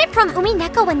that! Isn't it from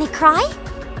Umineko when they cry?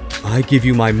 I give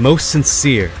you my most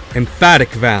sincere, emphatic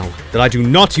vow that I do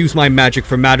not use my magic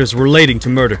for matters relating to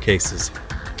murder cases.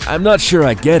 I'm not sure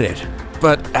I get it,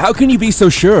 but how can you be so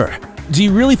sure? Do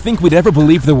you really think we'd ever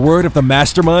believe the word of the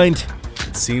mastermind?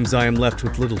 It seems I am left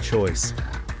with little choice.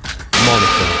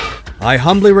 Monica, I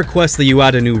humbly request that you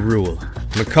add a new rule.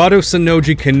 Mikado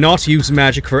Sanoji cannot use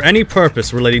magic for any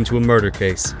purpose relating to a murder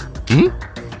case.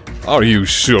 Are you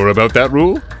sure about that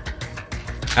rule?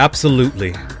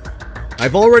 Absolutely.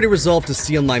 I've already resolved to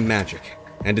seal my magic,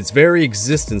 and its very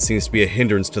existence seems to be a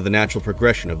hindrance to the natural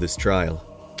progression of this trial.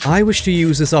 I wish to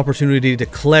use this opportunity to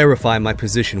clarify my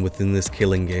position within this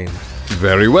killing game.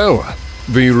 Very well.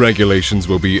 The regulations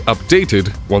will be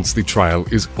updated once the trial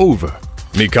is over.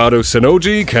 Mikado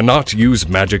Sanoji cannot use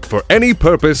magic for any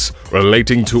purpose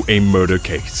relating to a murder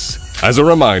case. As a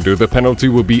reminder, the penalty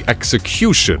will be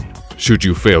execution should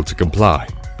you fail to comply.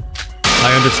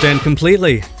 I understand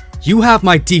completely. You have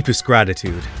my deepest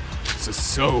gratitude.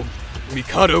 So,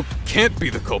 Mikado can't be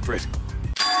the culprit.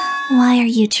 Why are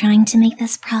you trying to make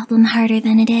this problem harder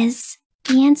than it is?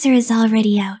 The answer is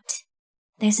already out.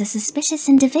 There's a suspicious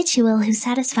individual who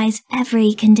satisfies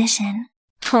every condition.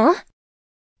 Huh?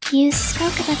 You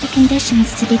spoke about the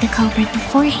conditions to be the culprit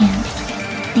beforehand.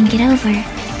 Think it over.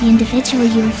 The individual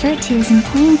you referred to is in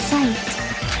plain sight.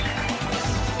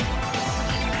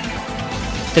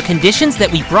 The conditions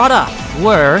that we brought up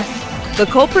were... The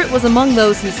culprit was among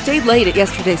those who stayed late at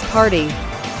yesterday's party.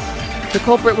 The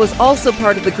culprit was also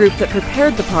part of the group that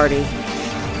prepared the party.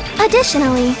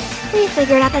 Additionally, we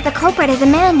figured out that the culprit is a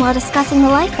man while discussing the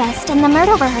Life Fest and the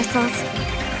murder rehearsals.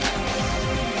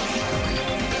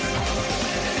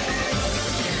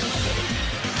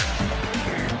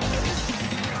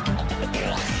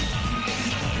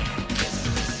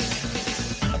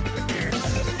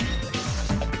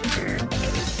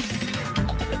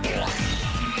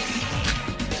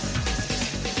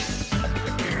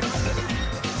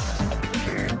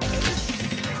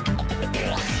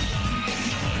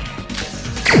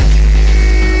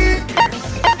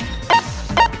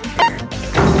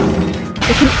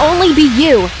 It can only be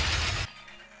you!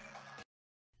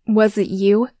 Was it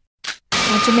you?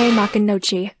 Hajime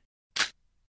Makanouchi.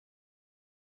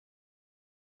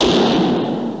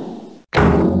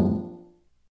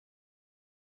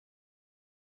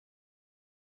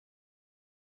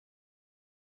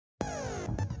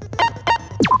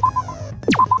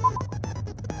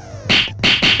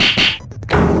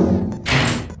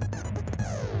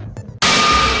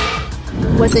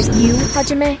 Was it you,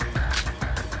 Hajime?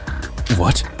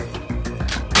 What?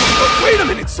 Wait a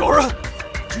minute, Sora!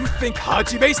 think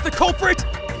Hajime's the culprit?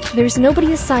 There's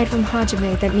nobody aside from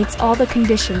Hajime that meets all the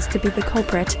conditions to be the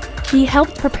culprit. He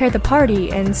helped prepare the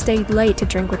party and stayed late to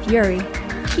drink with Yuri.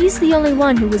 He's the only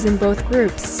one who was in both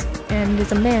groups, and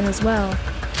is a man as well.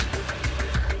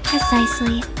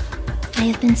 Precisely. I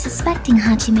have been suspecting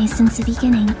Hajime since the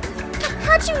beginning.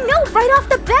 How'd you know right off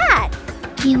the bat?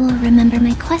 You will remember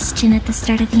my question at the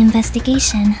start of the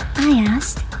investigation. I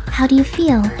asked, how do you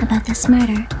feel about this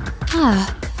murder?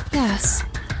 Ah, yes.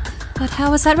 But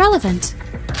how is that relevant?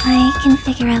 I can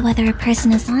figure out whether a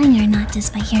person is lying or not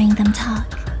just by hearing them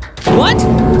talk. What?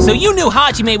 So you knew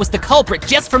Hajime was the culprit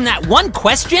just from that one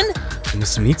question?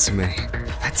 Miss Mitsume,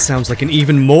 that sounds like an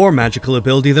even more magical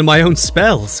ability than my own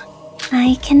spells.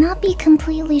 I cannot be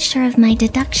completely sure of my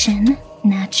deduction,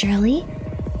 naturally.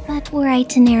 But were I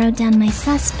to narrow down my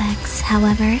suspects,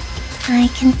 however, I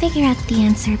can figure out the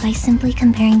answer by simply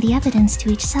comparing the evidence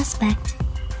to each suspect.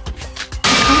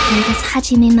 The culprit is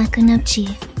Hajime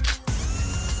Makunochi.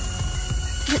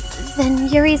 Then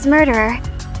Yuri's murderer,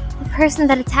 the person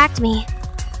that attacked me,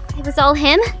 it was all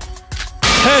him?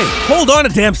 Hey, hold on a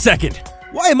damn second!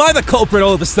 Why am I the culprit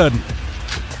all of a sudden?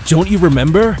 Don't you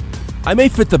remember? I may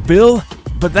fit the bill,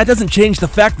 but that doesn't change the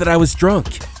fact that I was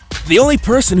drunk. The only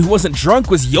person who wasn't drunk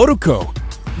was Yotoko.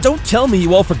 Don't tell me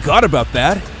you all forgot about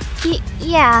that.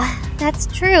 Yeah, that's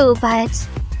true, but...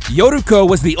 Yotoko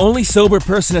was the only sober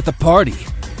person at the party,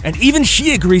 and even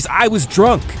she agrees I was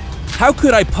drunk. How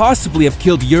could I possibly have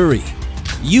killed Yuri?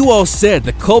 You all said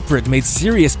the culprit made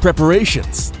serious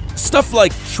preparations. Stuff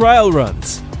like trial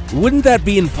runs. Wouldn't that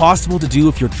be impossible to do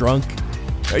if you're drunk?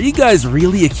 Are you guys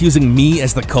really accusing me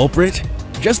as the culprit?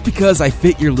 Just because I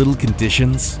fit your little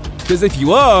conditions? Because if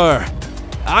you are,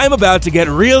 I'm about to get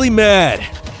really mad.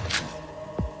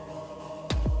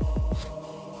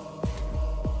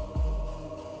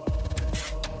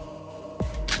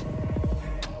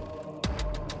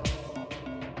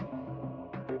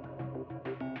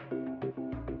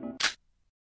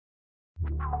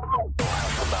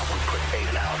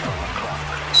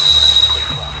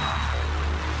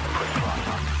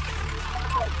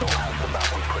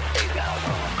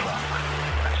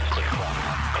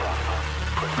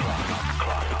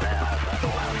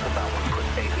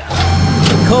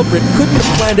 The culprit couldn't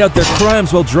have planned out their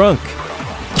crimes while drunk.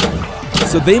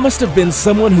 So they must have been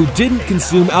someone who didn't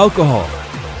consume alcohol.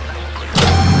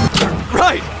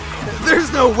 Right!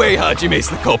 There's no way Hajime's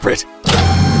the culprit.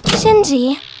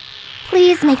 Shinji,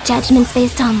 please make judgments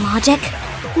based on logic,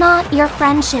 not your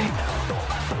friendship.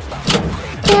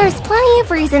 There's plenty of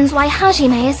reasons why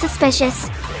Hajime is suspicious.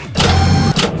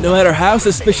 No matter how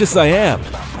suspicious I am,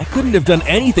 I couldn't have done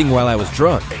anything while I was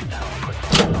drunk.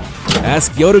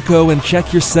 Ask Yotoko and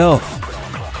check yourself.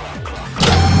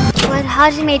 What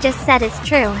Hajime just said is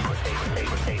true.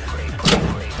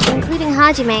 Including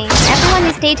Hajime, everyone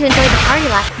who stayed to enjoy the party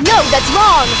last... No, that's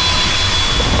wrong!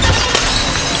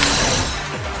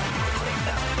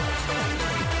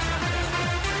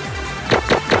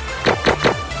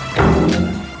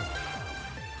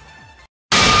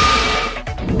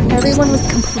 Everyone was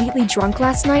completely drunk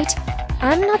last night?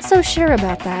 I'm not so sure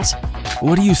about that.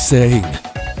 What are you saying?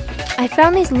 I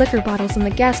found these liquor bottles in the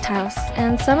guest house,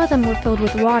 and some of them were filled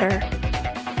with water.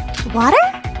 Water?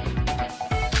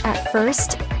 At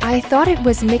first, I thought it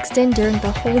was mixed in during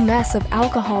the whole mess of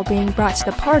alcohol being brought to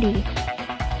the party.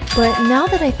 But now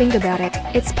that I think about it,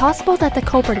 it's possible that the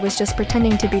culprit was just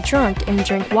pretending to be drunk and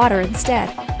drank water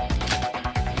instead.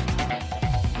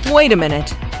 Wait a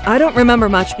minute. I don't remember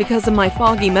much because of my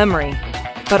foggy memory.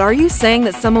 But are you saying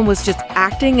that someone was just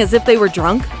acting as if they were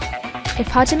drunk? If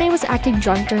Hajime was acting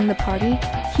drunk during the party,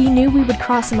 he knew we would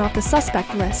cross him off the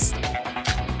suspect list.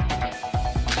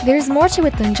 There's more to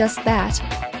it than just that.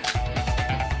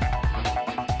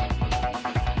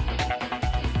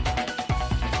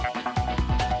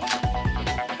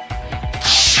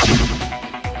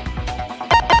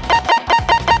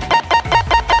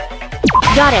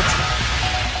 Got it!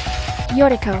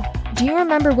 Yoriko, do you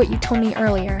remember what you told me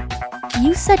earlier?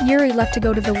 You said Yuri left to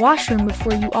go to the washroom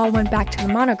before you all went back to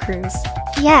the monocruise.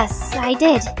 Yes, I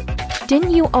did.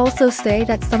 Didn't you also say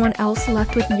that someone else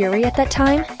left with Yuri at that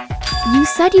time? You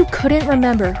said you couldn't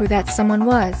remember who that someone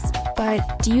was,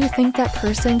 but do you think that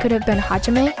person could have been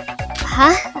Hajime?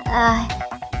 Huh?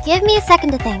 Give me a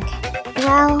second to think.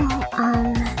 Well,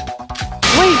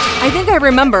 Wait, I think I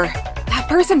remember. That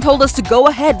person told us to go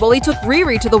ahead while he took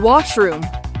Riri to the washroom.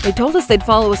 They told us they'd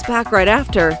follow us back right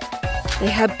after. They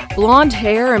had blonde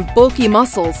hair and bulky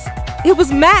muscles. It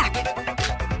was Mac!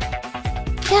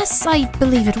 Yes, I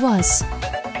believe it was.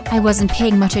 I wasn't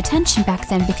paying much attention back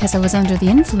then because I was under the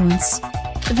influence.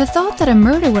 The thought that a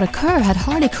murder would occur had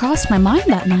hardly crossed my mind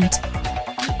that night.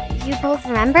 You both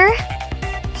remember?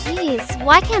 Jeez,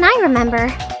 why can't I remember?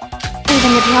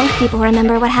 Even the drunk people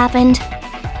remember what happened.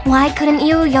 Why couldn't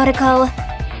you, Yoriko?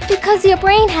 Because your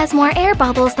brain has more air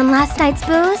bubbles than last night's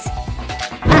booze?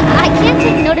 I can't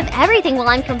take note of everything while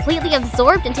I'm completely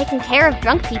absorbed in taking care of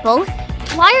drunk people.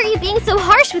 Why are you being so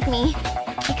harsh with me?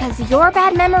 Because your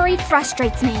bad memory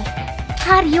frustrates me.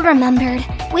 Had you remembered,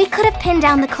 we could have pinned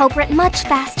down the culprit much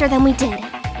faster than we did.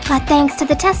 But thanks to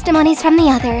the testimonies from the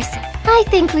others, I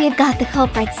think we've got the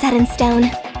culprit set in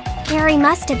stone. Yuri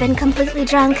must have been completely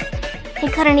drunk. He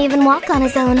couldn't even walk on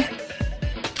his own.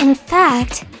 In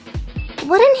fact,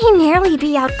 wouldn't he nearly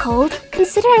be out cold,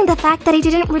 considering the fact that he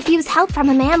didn't refuse help from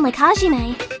a man like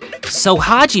Hajime? So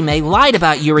Hajime lied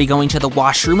about Yuri going to the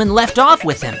washroom and left off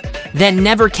with him, then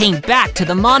never came back to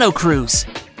the Mono Cruise.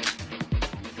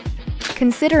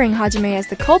 Considering Hajime as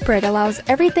the culprit allows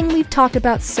everything we've talked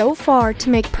about so far to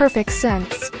make perfect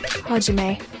sense.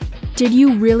 Hajime, did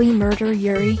you really murder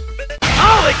Yuri?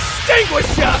 I'll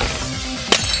extinguish ya!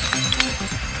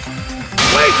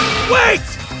 Wait!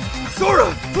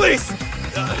 Sora, please!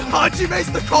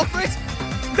 Hajime's the culprit?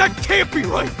 That can't be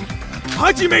right!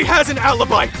 Hajime has an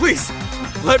alibi, please!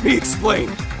 Let me explain.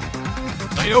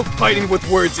 I know fighting with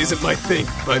words isn't my thing,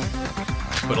 but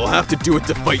I'll have to do it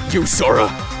to fight you, Sora.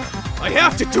 I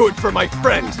have to do it for my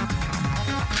friend!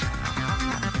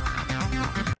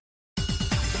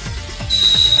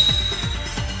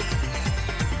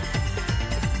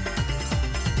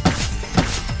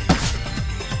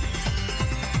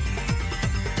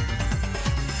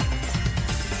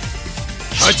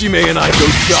 Hajime and I go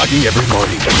jogging every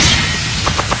morning.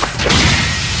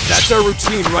 That's our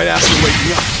routine right after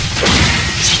waking up.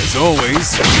 As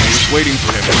always, I was waiting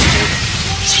for him this morning.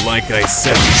 Like I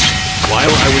said, while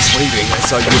I was waiting, I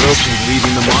saw Yoroku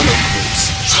leaving the Mono Cruise.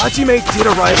 Hajime did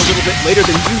arrive a little bit later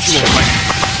than usual, but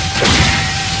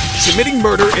committing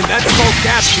murder in that small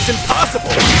gap is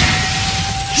impossible.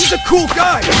 He's a cool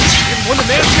guy, and when the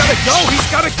man's gotta go, he's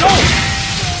gotta go.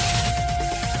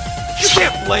 You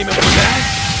can't blame him for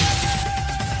that.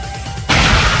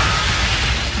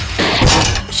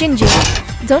 Shinji,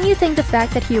 don't you think the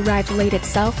fact that he arrived late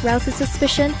itself rouses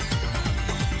suspicion?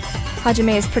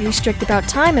 Hajime is pretty strict about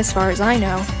time as far as I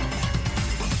know.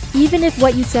 Even if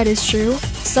what you said is true,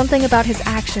 something about his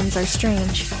actions are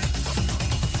strange.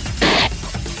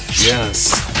 Yes,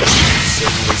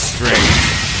 certainly strange.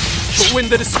 But when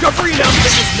the discovery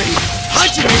announcement was made,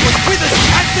 Hajime was with us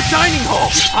at the dining hall.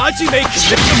 If Hajime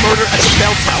committed the murder at the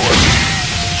bell tower,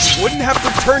 he wouldn't have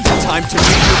returned in time to meet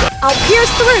with us. I'll pierce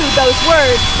through those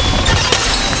words!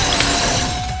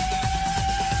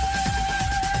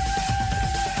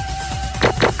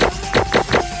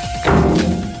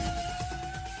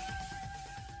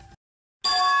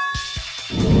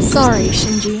 Sorry,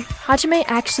 Shinji. Hajime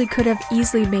actually could have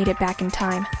easily made it back in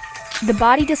time. The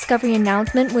body discovery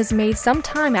announcement was made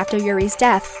sometime after Yuri's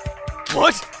death.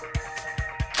 What?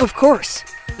 Of course.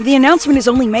 The announcement is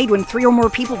only made when 3 or more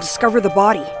people discover the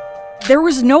body. There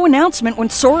was no announcement when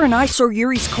Sora and I saw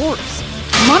Yuri's corpse.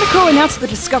 Monoko announced the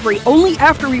discovery only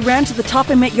after we ran to the top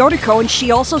and met Yoriko, and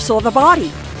she also saw the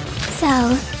body.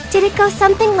 So, did it go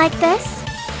something like this?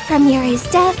 From Yuri's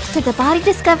death to the body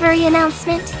discovery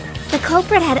announcement, the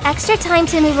culprit had extra time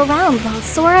to move around while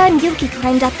Sora and Yuki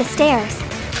climbed up the stairs.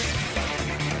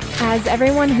 As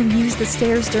everyone who used the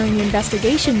stairs during the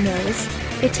investigation knows,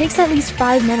 it takes at least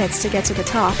 5 minutes to get to the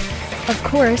top. Of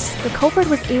course, the culprit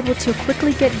was able to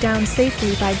quickly get down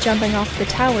safely by jumping off the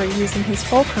tower using his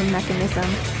fulcrum mechanism.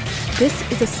 This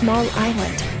is a small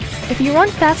island. If you run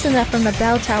fast enough from the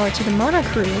bell tower to the Mono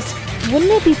Cruise,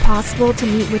 wouldn't it be possible to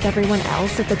meet with everyone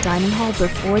else at the dining hall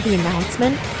before the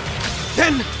announcement?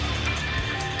 Then...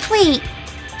 Wait,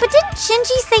 but didn't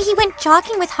Shinji say he went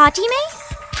jogging with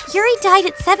Hajime? Yuri died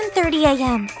at 7:30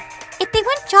 a.m. If they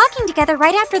went jogging together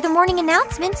right after the morning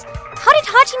announcement, how did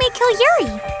Hajime kill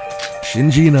Yuri?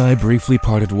 Shinji and I briefly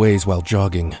parted ways while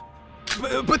jogging.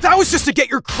 But that was just to get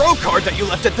your crow card that you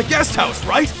left at the guest house,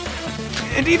 right?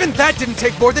 And even that didn't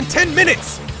take more than 10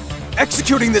 minutes!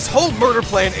 Executing this whole murder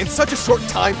plan in such a short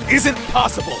time isn't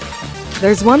possible!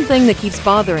 There's one thing that keeps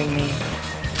bothering me.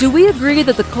 Do we agree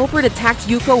that the culprit attacked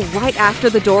Yuko right after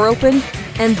the door opened,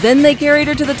 and then they carried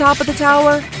her to the top of the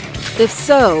tower? If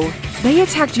so, they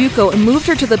attacked Yuko and moved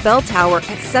her to the bell tower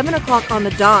at 7 o'clock on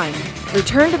the dime,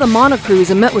 returned to the Mono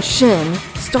Cruise and met with Shin,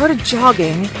 started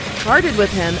jogging, parted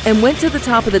with him, and went to the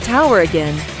top of the tower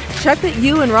again, checked that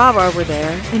you and Rara were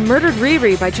there, and murdered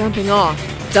Riri by jumping off,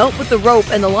 dealt with the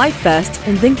rope and the life vest,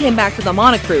 and then came back to the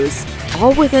Mono Cruise,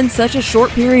 all within such a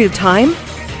short period of time?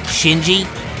 Shinji,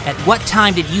 at what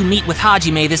time did you meet with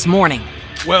Hajime this morning?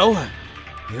 Well,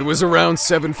 it was around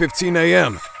 7:15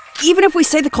 a.m. Even if we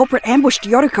say the culprit ambushed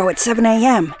Yoriko at 7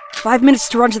 a.m., 5 minutes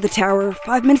to run to the tower,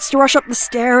 5 minutes to rush up the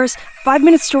stairs, 5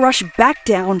 minutes to rush back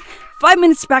down, 5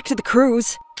 minutes back to the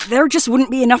cruise, there just wouldn't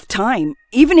be enough time,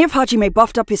 even if Hajime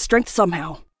buffed up his strength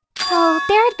somehow. Oh,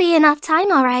 there'd be enough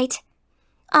time, alright.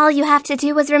 All you have to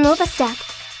do is remove a step,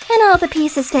 and all the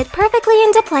pieces fit perfectly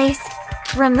into place.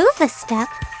 Remove a step?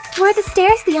 Were the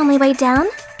stairs the only way down?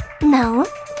 No.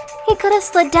 He could have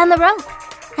slid down the rope,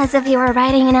 as if he were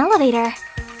riding an elevator.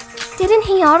 Didn't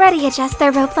he already adjust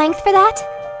their rope length for that?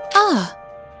 Ah,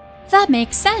 that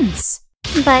makes sense.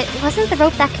 But wasn't the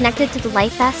rope that connected to the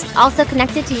life vest also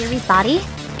connected to Yuri's body?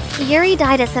 Yuri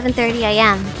died at 7:30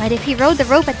 a.m., but if he rode the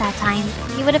rope at that time,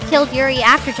 he would have killed Yuri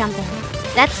after jumping.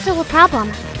 That's still a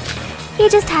problem. He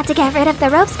just had to get rid of the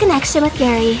rope's connection with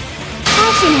Yuri.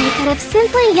 Hajime could have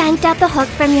simply yanked out the hook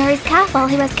from Yuri's calf while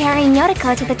he was carrying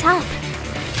Yoriko to the top.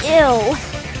 Ew.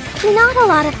 Not a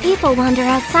lot of people wander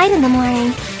outside in the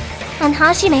morning. And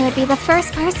Hajime would be the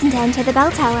first person to enter the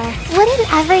bell tower.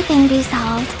 Wouldn't everything be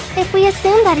solved if we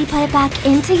assume that he put it back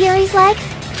into Yuri's leg?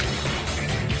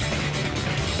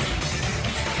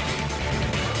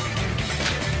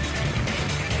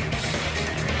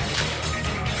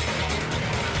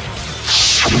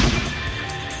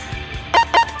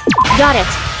 Got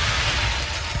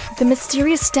it! The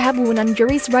mysterious stab wound on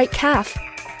Yuri's right calf.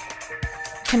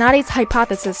 Kanade's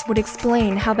hypothesis would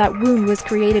explain how that wound was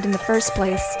created in the first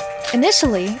place.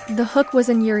 Initially, the hook was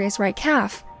in Yuri's right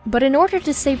calf, but in order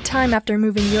to save time after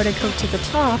moving Yoriko to the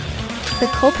top, the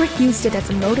culprit used it as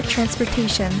a mode of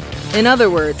transportation. In other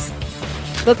words,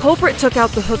 the culprit took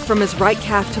out the hook from his right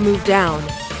calf to move down,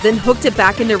 then hooked it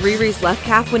back into Riri's left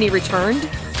calf when he returned?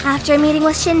 After meeting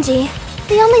with Shinji,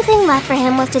 the only thing left for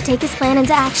him was to take his plan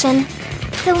into action.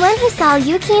 So when he saw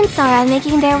Yuki and Sora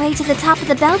making their way to the top of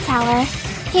the bell tower,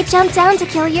 he jumped down to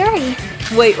kill Yuri.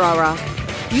 Wait, Rara.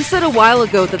 You said a while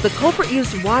ago that the culprit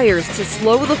used wires to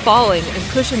slow the falling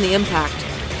and cushion the impact.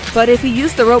 But if he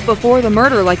used the rope before the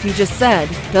murder like you just said,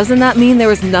 doesn't that mean there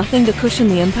was nothing to cushion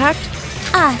the impact?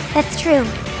 Ah, that's true.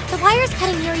 The wires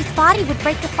cutting Yuri's body would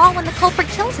break the fall when the culprit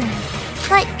killed him.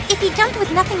 But if he jumped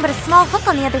with nothing but a small hook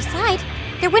on the other side,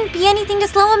 there wouldn't be anything to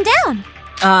slow him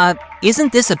down.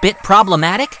 Isn't this a bit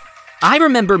problematic? I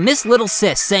remember Miss Little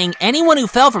Sis saying anyone who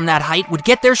fell from that height would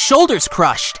get their shoulders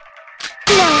crushed.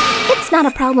 No, it's not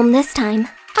a problem this time.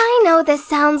 I know this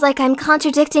sounds like I'm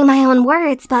contradicting my own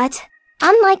words, but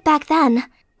unlike back then,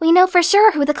 we know for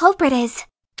sure who the culprit is.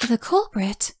 The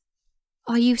culprit?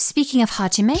 Are you speaking of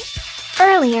Hajime?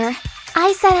 Earlier,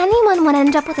 I said anyone would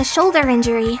end up with a shoulder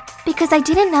injury because I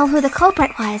didn't know who the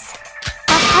culprit was.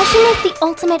 But Hashime's the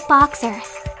ultimate boxer.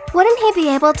 Wouldn't he be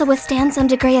able to withstand some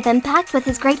degree of impact with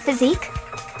his great physique?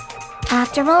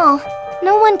 After all,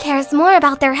 no one cares more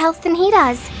about their health than he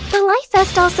does. The life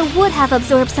vest also would have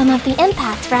absorbed some of the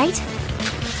impact, right?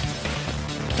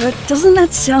 But doesn't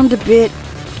that sound a bit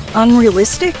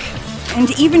unrealistic?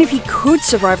 And even if he could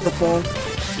survive the fall,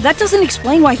 that doesn't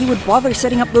explain why he would bother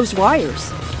setting up those wires.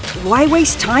 Why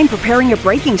waste time preparing a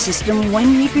braking system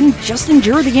when you can just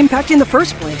endure the impact in the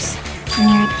first place? In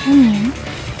your opinion,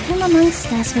 who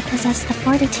amongst us would possess the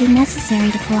fortitude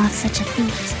necessary to pull off such a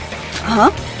feat?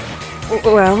 Huh?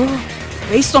 Well,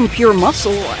 based on pure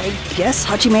muscle, I guess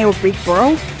Hajime or Big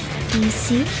Bro. You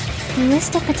see, the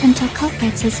list of potential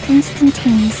culprits has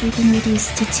instantaneously been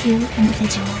reduced to 2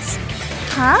 individuals.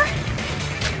 Huh?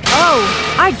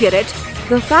 Oh, I get it.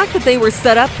 The fact that they were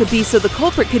set up could be so the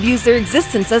culprit could use their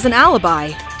existence as an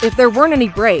alibi. If there weren't any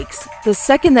breaks, the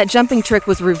second that jumping trick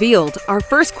was revealed, our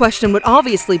first question would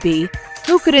obviously be,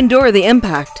 who could endure the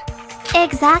impact?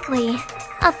 Exactly.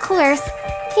 Of course,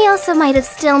 he also might have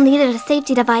still needed a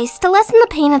safety device to lessen the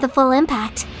pain of the full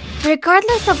impact.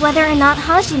 Regardless of whether or not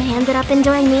Hajime ended up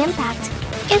enduring the impact,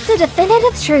 it's a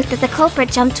definitive truth that the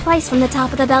culprit jumped twice from the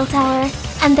top of the bell tower,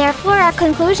 and therefore our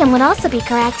conclusion would also be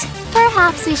correct.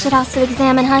 Perhaps we should also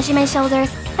examine Hajime's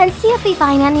shoulders and see if we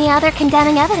find any other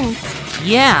condemning evidence.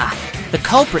 Yeah, the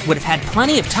culprit would have had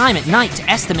plenty of time at night to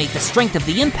estimate the strength of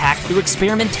the impact through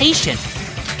experimentation.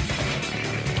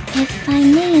 If I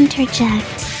may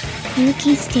interject,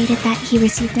 Yuki stated that he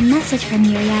received a message from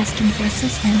Yuri asking for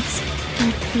assistance,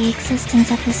 but the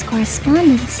existence of this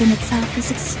correspondence in itself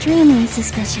is extremely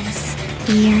suspicious.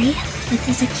 Yuri, with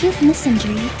his acute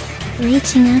misinjury,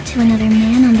 reaching out to another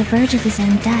man on the verge of his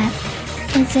own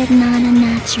death, is it not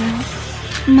unnatural?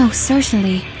 Most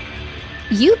certainly.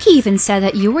 Yuki even said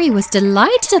that Yuri was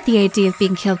delighted at the idea of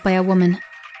being killed by a woman.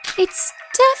 It's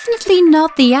definitely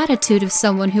not the attitude of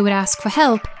someone who would ask for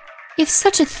help if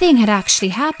such a thing had actually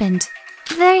happened.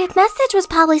 The message was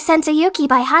probably sent to Yuki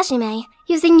by Hajime,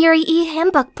 using Yuri E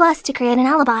Handbook Plus to create an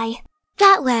alibi.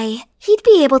 That way, he'd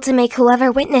be able to make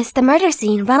whoever witnessed the murder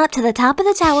scene run up to the top of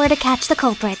the tower to catch the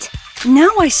culprit. Now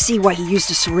I see why he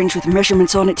used a syringe with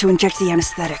measurements on it to inject the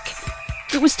anesthetic.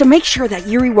 It was to make sure that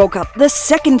Yuri woke up the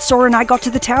second Sora and I got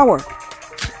to the tower.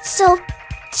 So,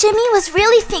 Jimmy was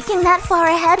really thinking that far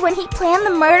ahead when he planned the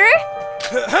murder?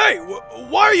 Hey,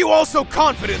 why are you all so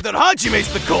confident that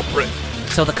Hajime's the culprit?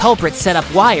 So the culprit set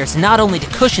up wires not only to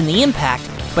cushion the impact,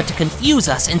 but to confuse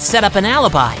us and set up an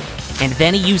alibi. And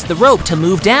then he used the rope to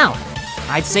move down.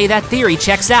 I'd say that theory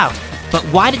checks out. But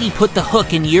why did he put the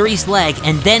hook in Yuri's leg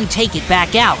and then take it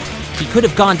back out? He could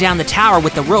have gone down the tower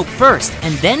with the rope first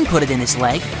and then put it in his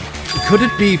leg. Could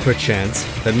it be, perchance,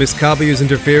 that Miss Kabuyu's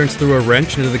interference threw a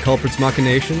wrench into the culprit's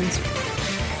machinations?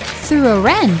 Through a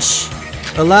wrench?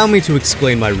 Allow me to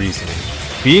explain my reasoning.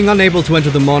 Being unable to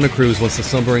enter the monocruise once the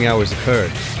slumbering hours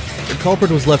occurred, the culprit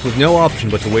was left with no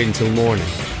option but to wait until morning.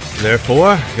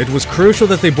 Therefore, it was crucial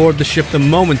that they board the ship the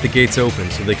moment the gates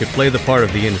opened so they could play the part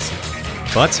of the innocent.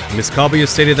 But Miss Kabuya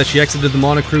stated that she exited the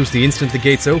monocruise the instant the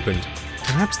gates opened.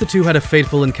 Perhaps the two had a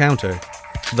fateful encounter.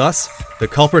 Thus, the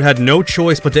culprit had no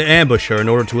choice but to ambush her in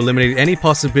order to eliminate any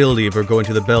possibility of her going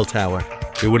to the bell tower.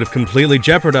 It would have completely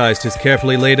jeopardized his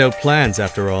carefully laid out plans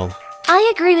after all.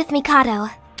 I agree with Mikado.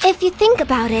 If you think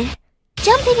about it,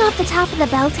 jumping off the top of the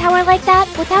bell tower like that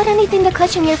without anything to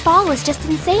cushion your fall was just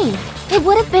insane. It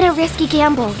would have been a risky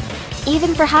gamble.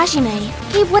 Even for Hajime,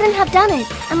 he wouldn't have done it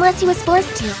unless he was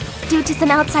forced to, due to some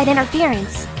outside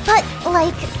interference. But,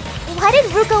 like, why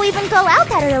did Ruko even go out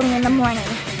that early in the morning?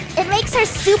 It makes her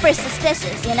super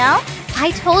suspicious, you know?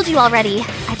 I told you already.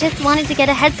 I just wanted to get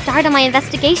a head start on my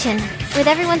investigation. With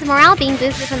everyone's morale being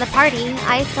boosted from the party,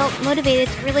 I felt motivated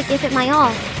to really give it my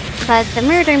all. But the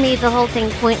murder made the whole thing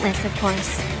pointless, of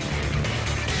course.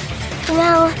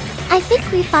 Well, I think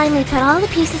we finally put all the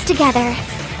pieces together.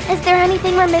 Is there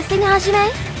anything we're missing,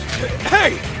 Hajime?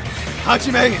 Hey!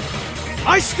 Hajime,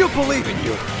 I still believe in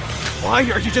you. Why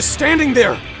are you just standing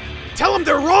there? Tell them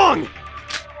they're wrong!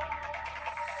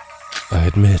 I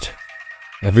admit,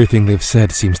 everything they've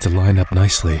said seems to line up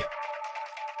nicely.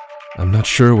 I'm not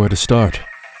sure where to start.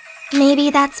 Maybe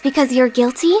that's because you're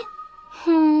guilty?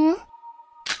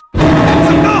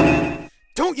 That's enough!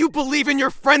 Don't you believe in your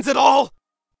friends at all?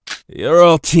 You're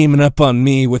all teaming up on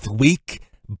me with weak,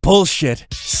 bullshit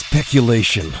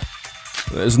speculation.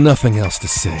 There's nothing else to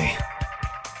say.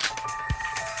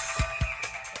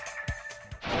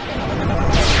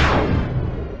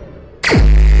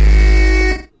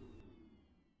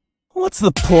 What's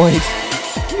the point?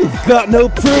 You've got no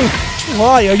proof.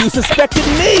 Why are you suspecting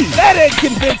me? That ain't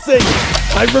convincing.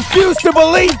 I refuse to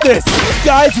believe this. You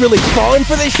guys really falling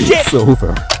for this shit? It's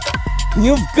over.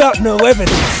 You've got no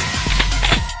evidence.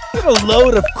 You're a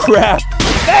load of crap.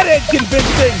 That ain't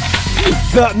convincing.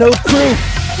 You've got no proof.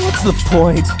 What's the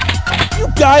point? You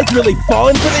guys really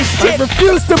falling for this shit? I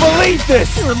refuse to believe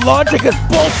this. Your logic is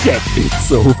bullshit.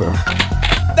 It's over.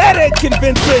 That ain't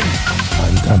convincing.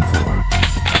 I'm done for.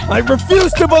 I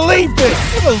refuse to believe this!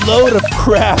 What a load of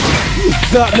crap! You've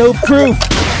got no proof!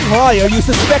 Why are you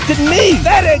suspecting me?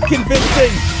 That ain't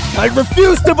convincing! I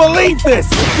refuse to believe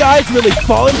this! You guys really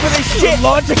falling for this shit? Your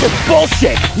logic is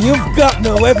bullshit! You've got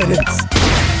no evidence!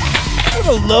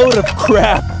 What a load of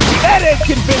crap! That ain't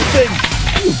convincing!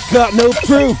 You've got no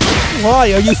proof!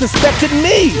 Why are you suspecting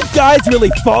me? You guys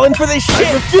really falling for this shit?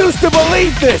 I refuse to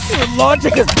believe this! Your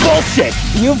logic is bullshit!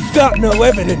 You've got no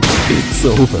evidence! It's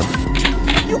over.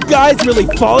 You guys really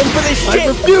falling for this shit? I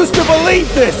refuse to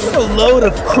believe this! What a load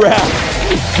of crap!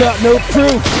 You've got no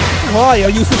proof! Why are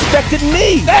you suspecting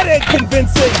me? That ain't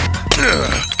convincing!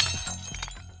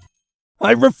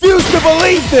 I refuse to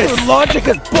believe this! Your logic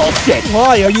is bullshit!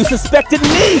 Why are you suspecting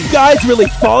me? You guys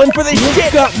really falling for this shit?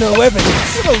 You've got no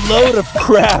evidence! What a load of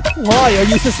crap! Why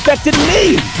are you suspecting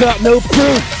me? You've got no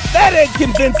proof! That ain't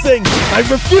convincing! I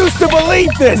refuse to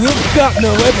believe this! You've got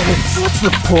no evidence! What's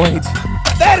the point?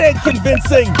 That ain't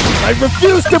convincing! I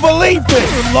refuse to believe this!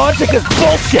 Your logic is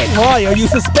bullshit! Why are you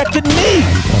suspecting me?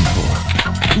 I'm done for.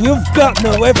 You've got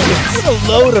no evidence! What a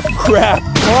load of crap!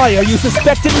 Why are you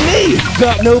suspecting me? You've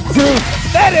got no proof!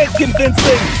 That ain't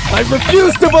convincing! I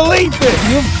refuse to believe this!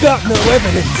 You've got no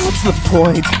evidence! What's the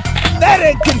point? That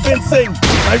ain't convincing!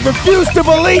 I refuse to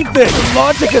believe this! Your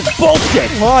logic is bullshit!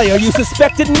 Why are you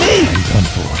suspecting me? I'm done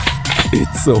for.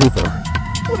 It's over.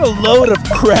 What a load of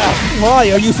crap! Why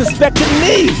are you suspecting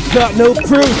me? You've got no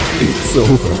proof! It's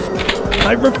over.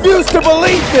 I refuse to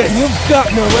believe this! You've got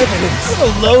no evidence! What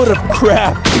a load of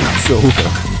crap! It's over.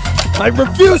 I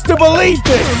refuse to believe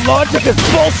this! Your logic is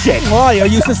bullshit! Why are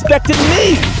you suspecting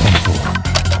me? I'm done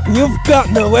for. You've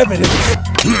got no evidence!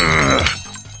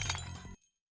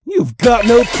 You You've got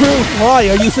no proof. Why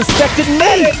are you suspecting me?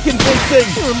 That ain't convincing.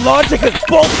 Your logic is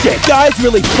bullshit. Guys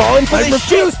really falling for this? I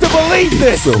refuse to believe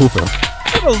this. It's over.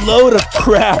 What a load of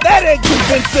crap. That ain't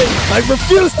convincing. I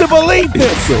refuse to believe this.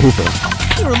 It's over.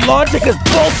 Your logic is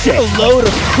bullshit. A load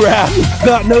of crap. You've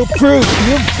got no proof.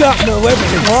 You've got no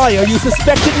evidence. Why are you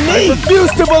suspecting me? I refuse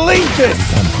to believe this.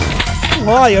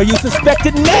 Why are you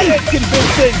suspecting me? That ain't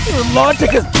convincing. Your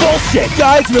logic is bullshit.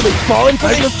 Guys really falling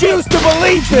for this? I refuse to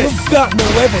believe this. You've got no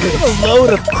evidence. A load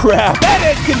of crap. That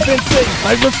ain't convincing.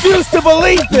 I refuse to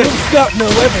believe this. You've got no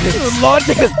evidence. Your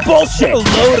logic is bullshit. A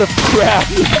load of crap.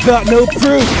 You've got no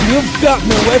proof. You've got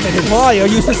no evidence. Why are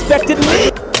you suspecting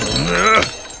me?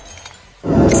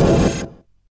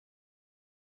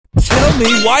 Tell me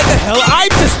why the hell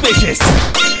I'm suspicious!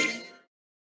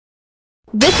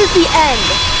 This is the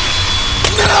end.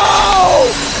 No!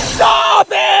 Stop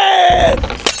it!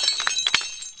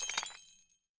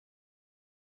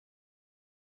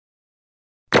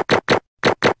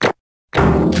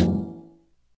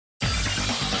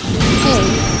 Hey,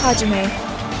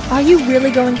 Hajime, are you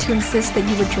really going to insist that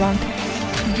you were drunk?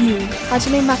 You,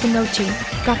 Hajime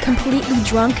Makunouchi, got completely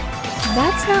drunk?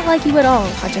 That's not like you at all,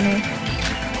 Hajime.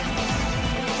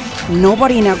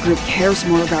 Nobody in our group cares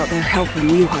more about their health than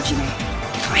you, Hajime.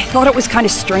 I thought it was kind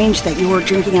of strange that you were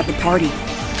drinking at the party.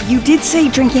 You did say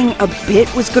drinking a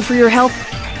bit was good for your health,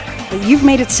 but you've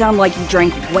made it sound like you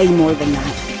drank way more than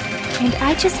that. And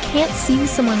I just can't see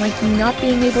someone like you not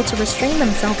being able to restrain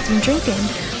themselves from drinking.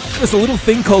 There's a little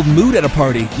thing called mood at a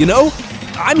party, you know?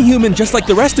 I'm human just like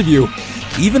the rest of you.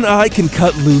 Even I can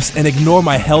cut loose and ignore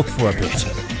my health for a bit.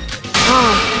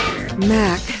 Ah,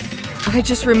 Mac. I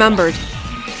just remembered.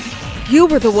 You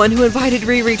were the one who invited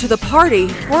Riri to the party,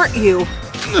 weren't you?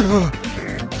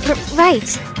 Right.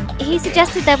 He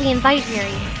suggested that we invite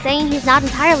Yuri, saying he's not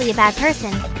entirely a bad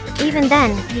person. Even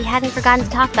then, he hadn't forgotten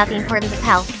to talk about the importance of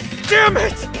health. Damn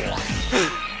it!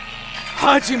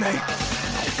 Hajime,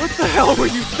 what the hell were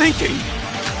you thinking?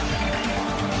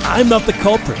 I'm not the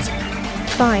culprit.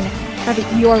 Fine, have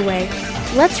it your way.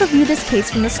 Let's review this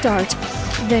case from the start.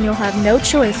 Then you'll have no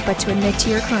choice but to admit to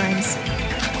your crimes.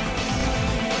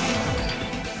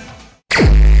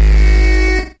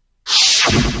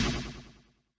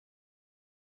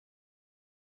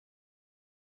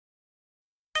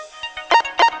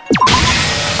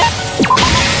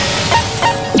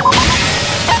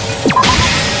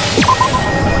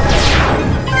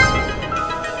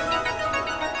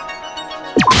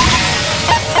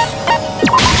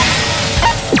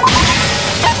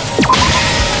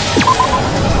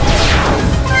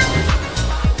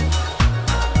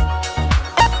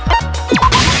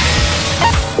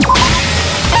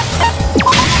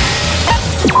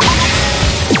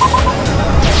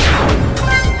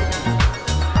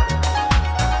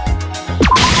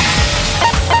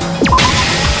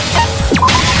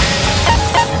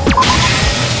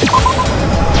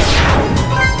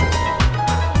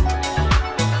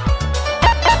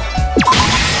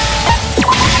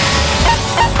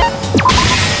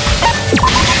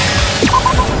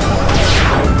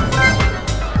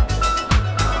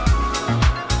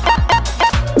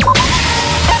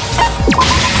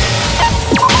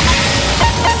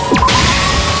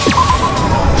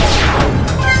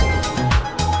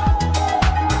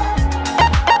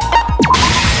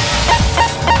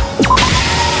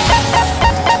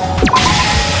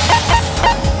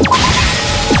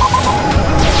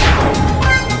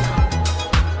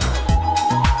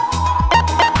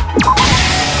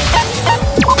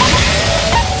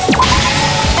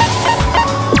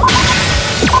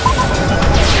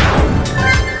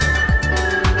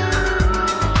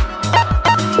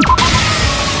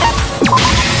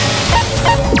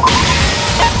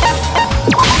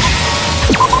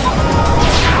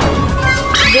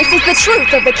 This is the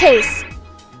truth of the case.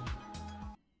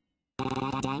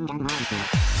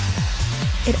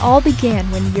 It all began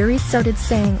when Yuri started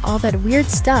saying all that weird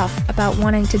stuff about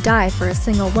wanting to die for a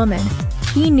single woman.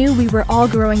 He knew we were all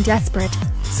growing desperate,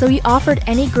 so he offered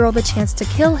any girl the chance to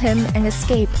kill him and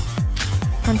escape.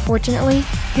 Unfortunately,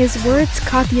 his words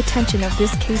caught the attention of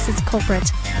this case's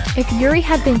culprit. If Yuri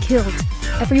had been killed,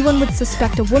 everyone would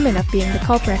suspect a woman of being the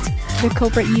culprit. The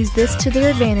culprit used this to their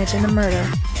advantage in the murder.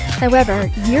 However,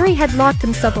 Yuri had locked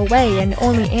himself away and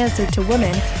only answered to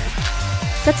women.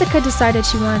 Setsuka decided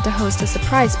she wanted to host a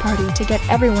surprise party to get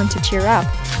everyone to cheer up.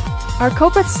 Our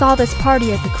culprit saw this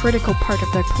party as a critical part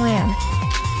of their plan.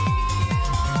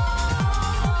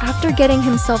 After getting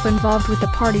himself involved with the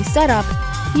party setup,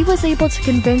 he was able to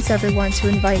convince everyone to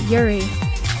invite Yuri.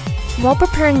 While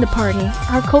preparing the party,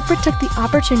 our culprit took the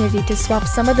opportunity to swap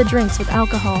some of the drinks with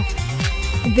alcohol.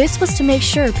 This was to make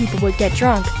sure people would get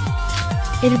drunk.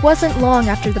 It wasn't long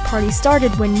after the party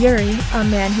started when Yuri, a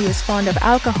man who was fond of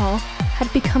alcohol,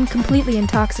 had become completely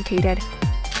intoxicated.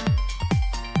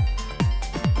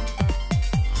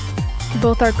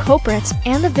 Both our culprit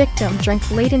and the victim drank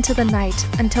late into the night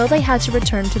until they had to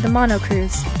return to the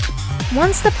monocruise.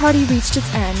 Once the party reached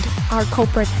its end, our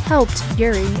culprit helped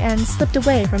Yuri and slipped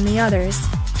away from the others.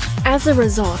 As a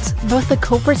result, both the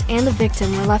culprit and the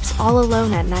victim were left all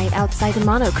alone at night outside the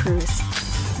monocruise.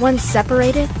 Once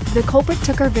separated, the culprit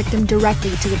took our victim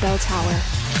directly to the bell tower.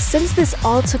 Since this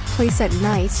all took place at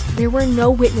night, there were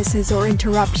no witnesses or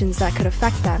interruptions that could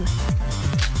affect them.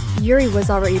 Yuri was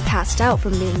already passed out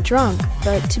from being drunk,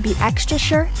 but to be extra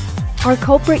sure, our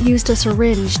culprit used a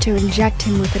syringe to inject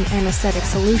him with an anesthetic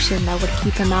solution that would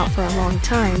keep him out for a long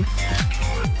time.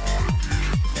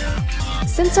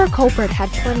 Since our culprit had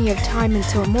plenty of time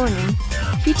until morning,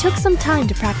 he took some time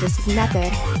to practice his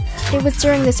method. It was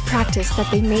during this practice that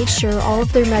they made sure all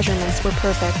of their measurements were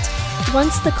perfect.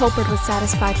 Once the culprit was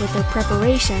satisfied with their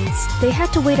preparations, they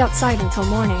had to wait outside until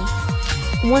morning.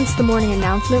 Once the morning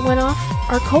announcement went off,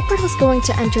 our culprit was going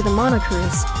to enter the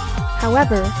monocruise.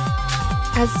 However,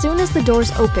 as soon as the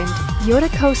doors opened,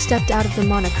 Yoriko stepped out of the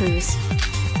monocruise.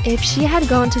 If she had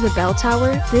gone to the bell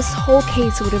tower, this whole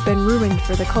case would have been ruined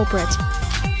for the culprit.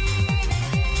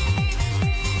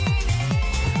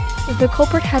 The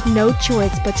culprit had no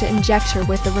choice but to inject her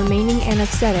with the remaining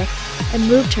anesthetic and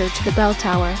moved her to the bell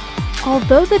tower.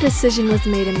 Although the decision was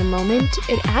made in the moment,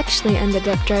 it actually ended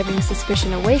up driving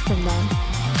suspicion away from them.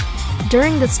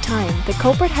 During this time, the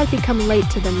culprit had become late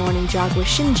to the morning jog with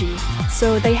Shinji,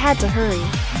 so they had to hurry.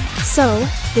 So,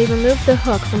 they removed the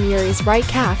hook from Yuri's right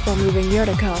calf while moving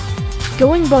Yoriko.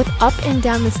 Going both up and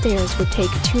down the stairs would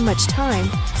take too much time,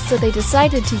 so they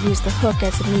decided to use the hook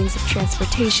as a means of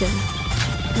transportation.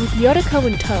 With Yoriko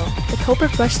in tow, the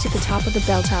culprit rushed to the top of the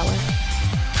bell tower.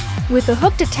 With the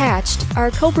hook detached, our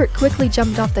culprit quickly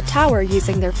jumped off the tower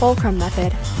using their fulcrum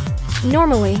method.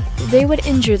 Normally, they would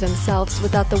injure themselves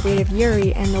without the weight of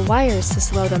Yuri and the wires to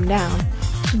slow them down.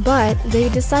 But they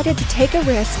decided to take a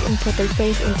risk and put their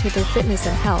faith into their fitness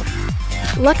and health.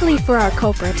 Luckily for our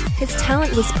culprit, his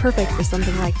talent was perfect for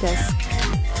something like this.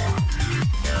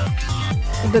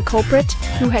 The culprit,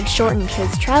 who had shortened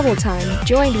his travel time,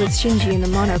 joined with Shinji in the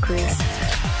monocruise.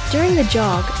 During the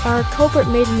jog, our culprit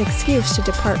made an excuse to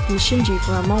depart from Shinji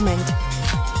for a moment.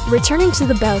 Returning to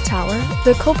the bell tower,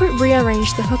 the culprit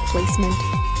rearranged the hook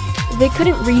placement. They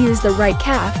couldn't reuse the right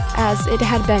calf, as it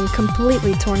had been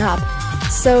completely torn up,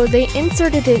 so they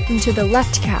inserted it into the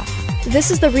left calf.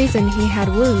 This is the reason he had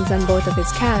wounds on both of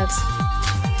his calves.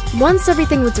 Once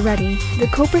everything was ready, the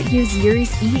culprit used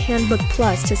Yuri's e-handbook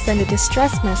plus to send a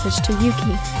distress message to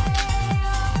Yuki.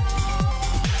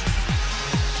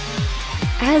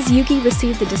 As Yuki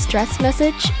received the distress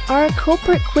message, our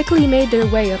culprit quickly made their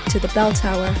way up to the bell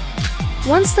tower.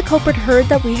 Once the culprit heard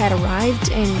that we had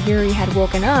arrived and Yuri had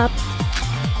woken up,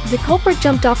 the culprit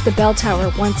jumped off the bell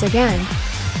tower once again,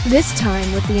 this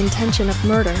time with the intention of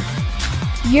murder.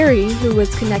 Yuri, who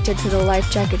was connected to the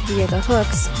life jacket via the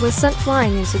hooks, was sent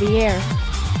flying into the air.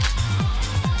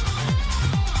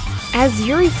 As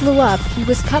Yuri flew up, he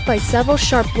was cut by several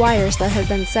sharp wires that had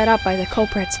been set up by the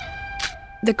culprit.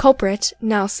 The culprit,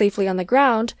 now safely on the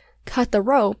ground, cut the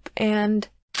rope and...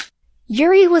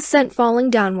 Yuri was sent falling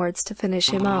downwards to finish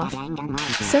him off.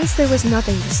 Since there was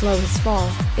nothing to slow his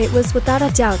fall, it was without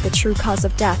a doubt the true cause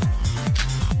of death.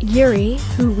 Yuri,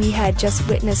 who we had just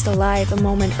witnessed alive a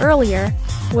moment earlier,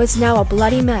 was now a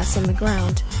bloody mess on the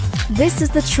ground. This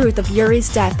is the truth of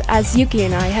Yuri's death as Yuki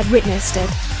and I had witnessed it.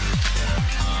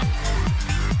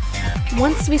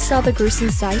 Once we saw the gruesome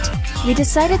sight, we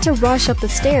decided to rush up the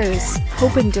stairs,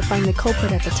 hoping to find the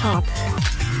culprit at the top.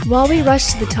 While we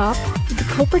rushed to the top, the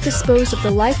culprit disposed of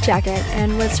the life jacket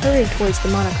and was hurried towards the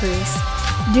monocruise.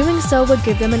 Doing so would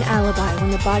give them an alibi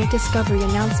when the body discovery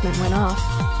announcement went off.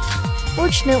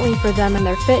 Fortunately for them and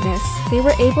their fitness, they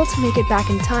were able to make it back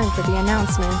in time for the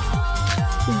announcement.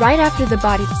 Right after the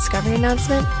body discovery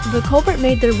announcement, the culprit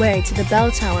made their way to the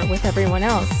bell tower with everyone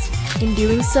else. In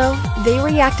doing so, they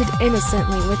reacted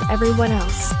innocently with everyone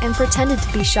else and pretended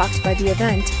to be shocked by the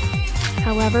event.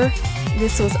 However,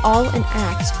 this was all an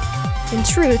act. In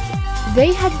truth,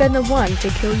 they had been the one to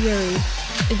kill Yuri.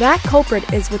 That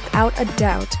culprit is without a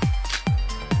doubt.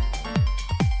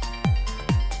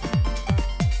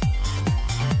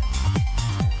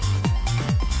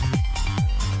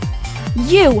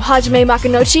 You, Hajime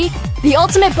Makunochi, the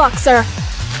ultimate boxer!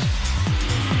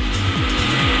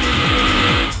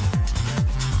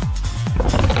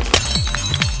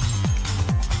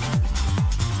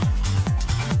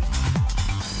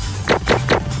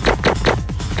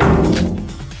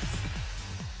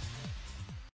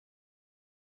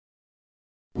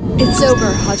 It's over,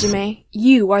 Hajime.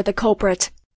 You are the culprit.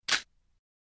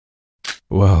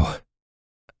 Well,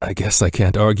 I guess I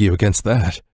can't argue against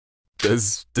that.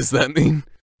 Does that mean?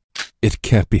 It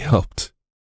can't be helped.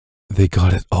 They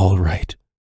got it all right.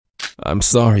 I'm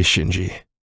sorry, Shinji,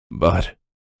 but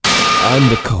I'm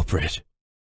the culprit.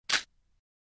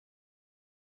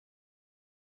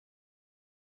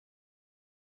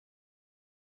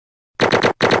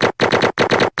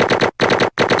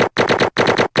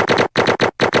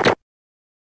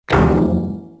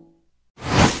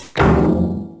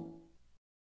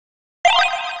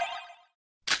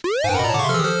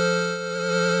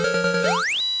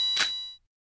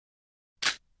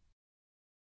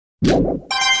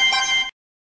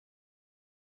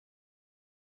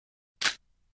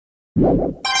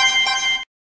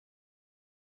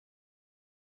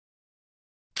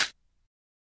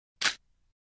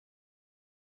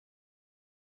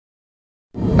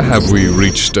 Have we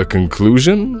reached a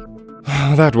conclusion?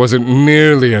 That wasn't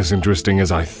nearly as interesting as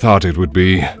I thought it would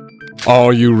be.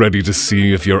 Are you ready to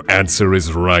see if your answer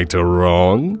is right or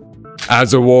wrong?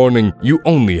 As a warning, you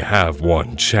only have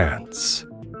one chance.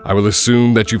 I will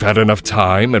assume that you've had enough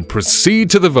time and proceed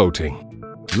to the voting.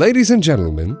 Ladies and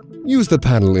gentlemen, use the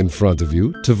panel in front of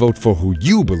you to vote for who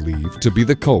you believe to be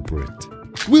the culprit.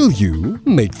 Will you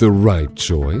make the right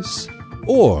choice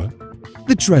or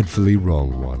the dreadfully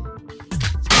wrong one?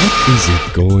 What is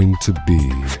it going to be?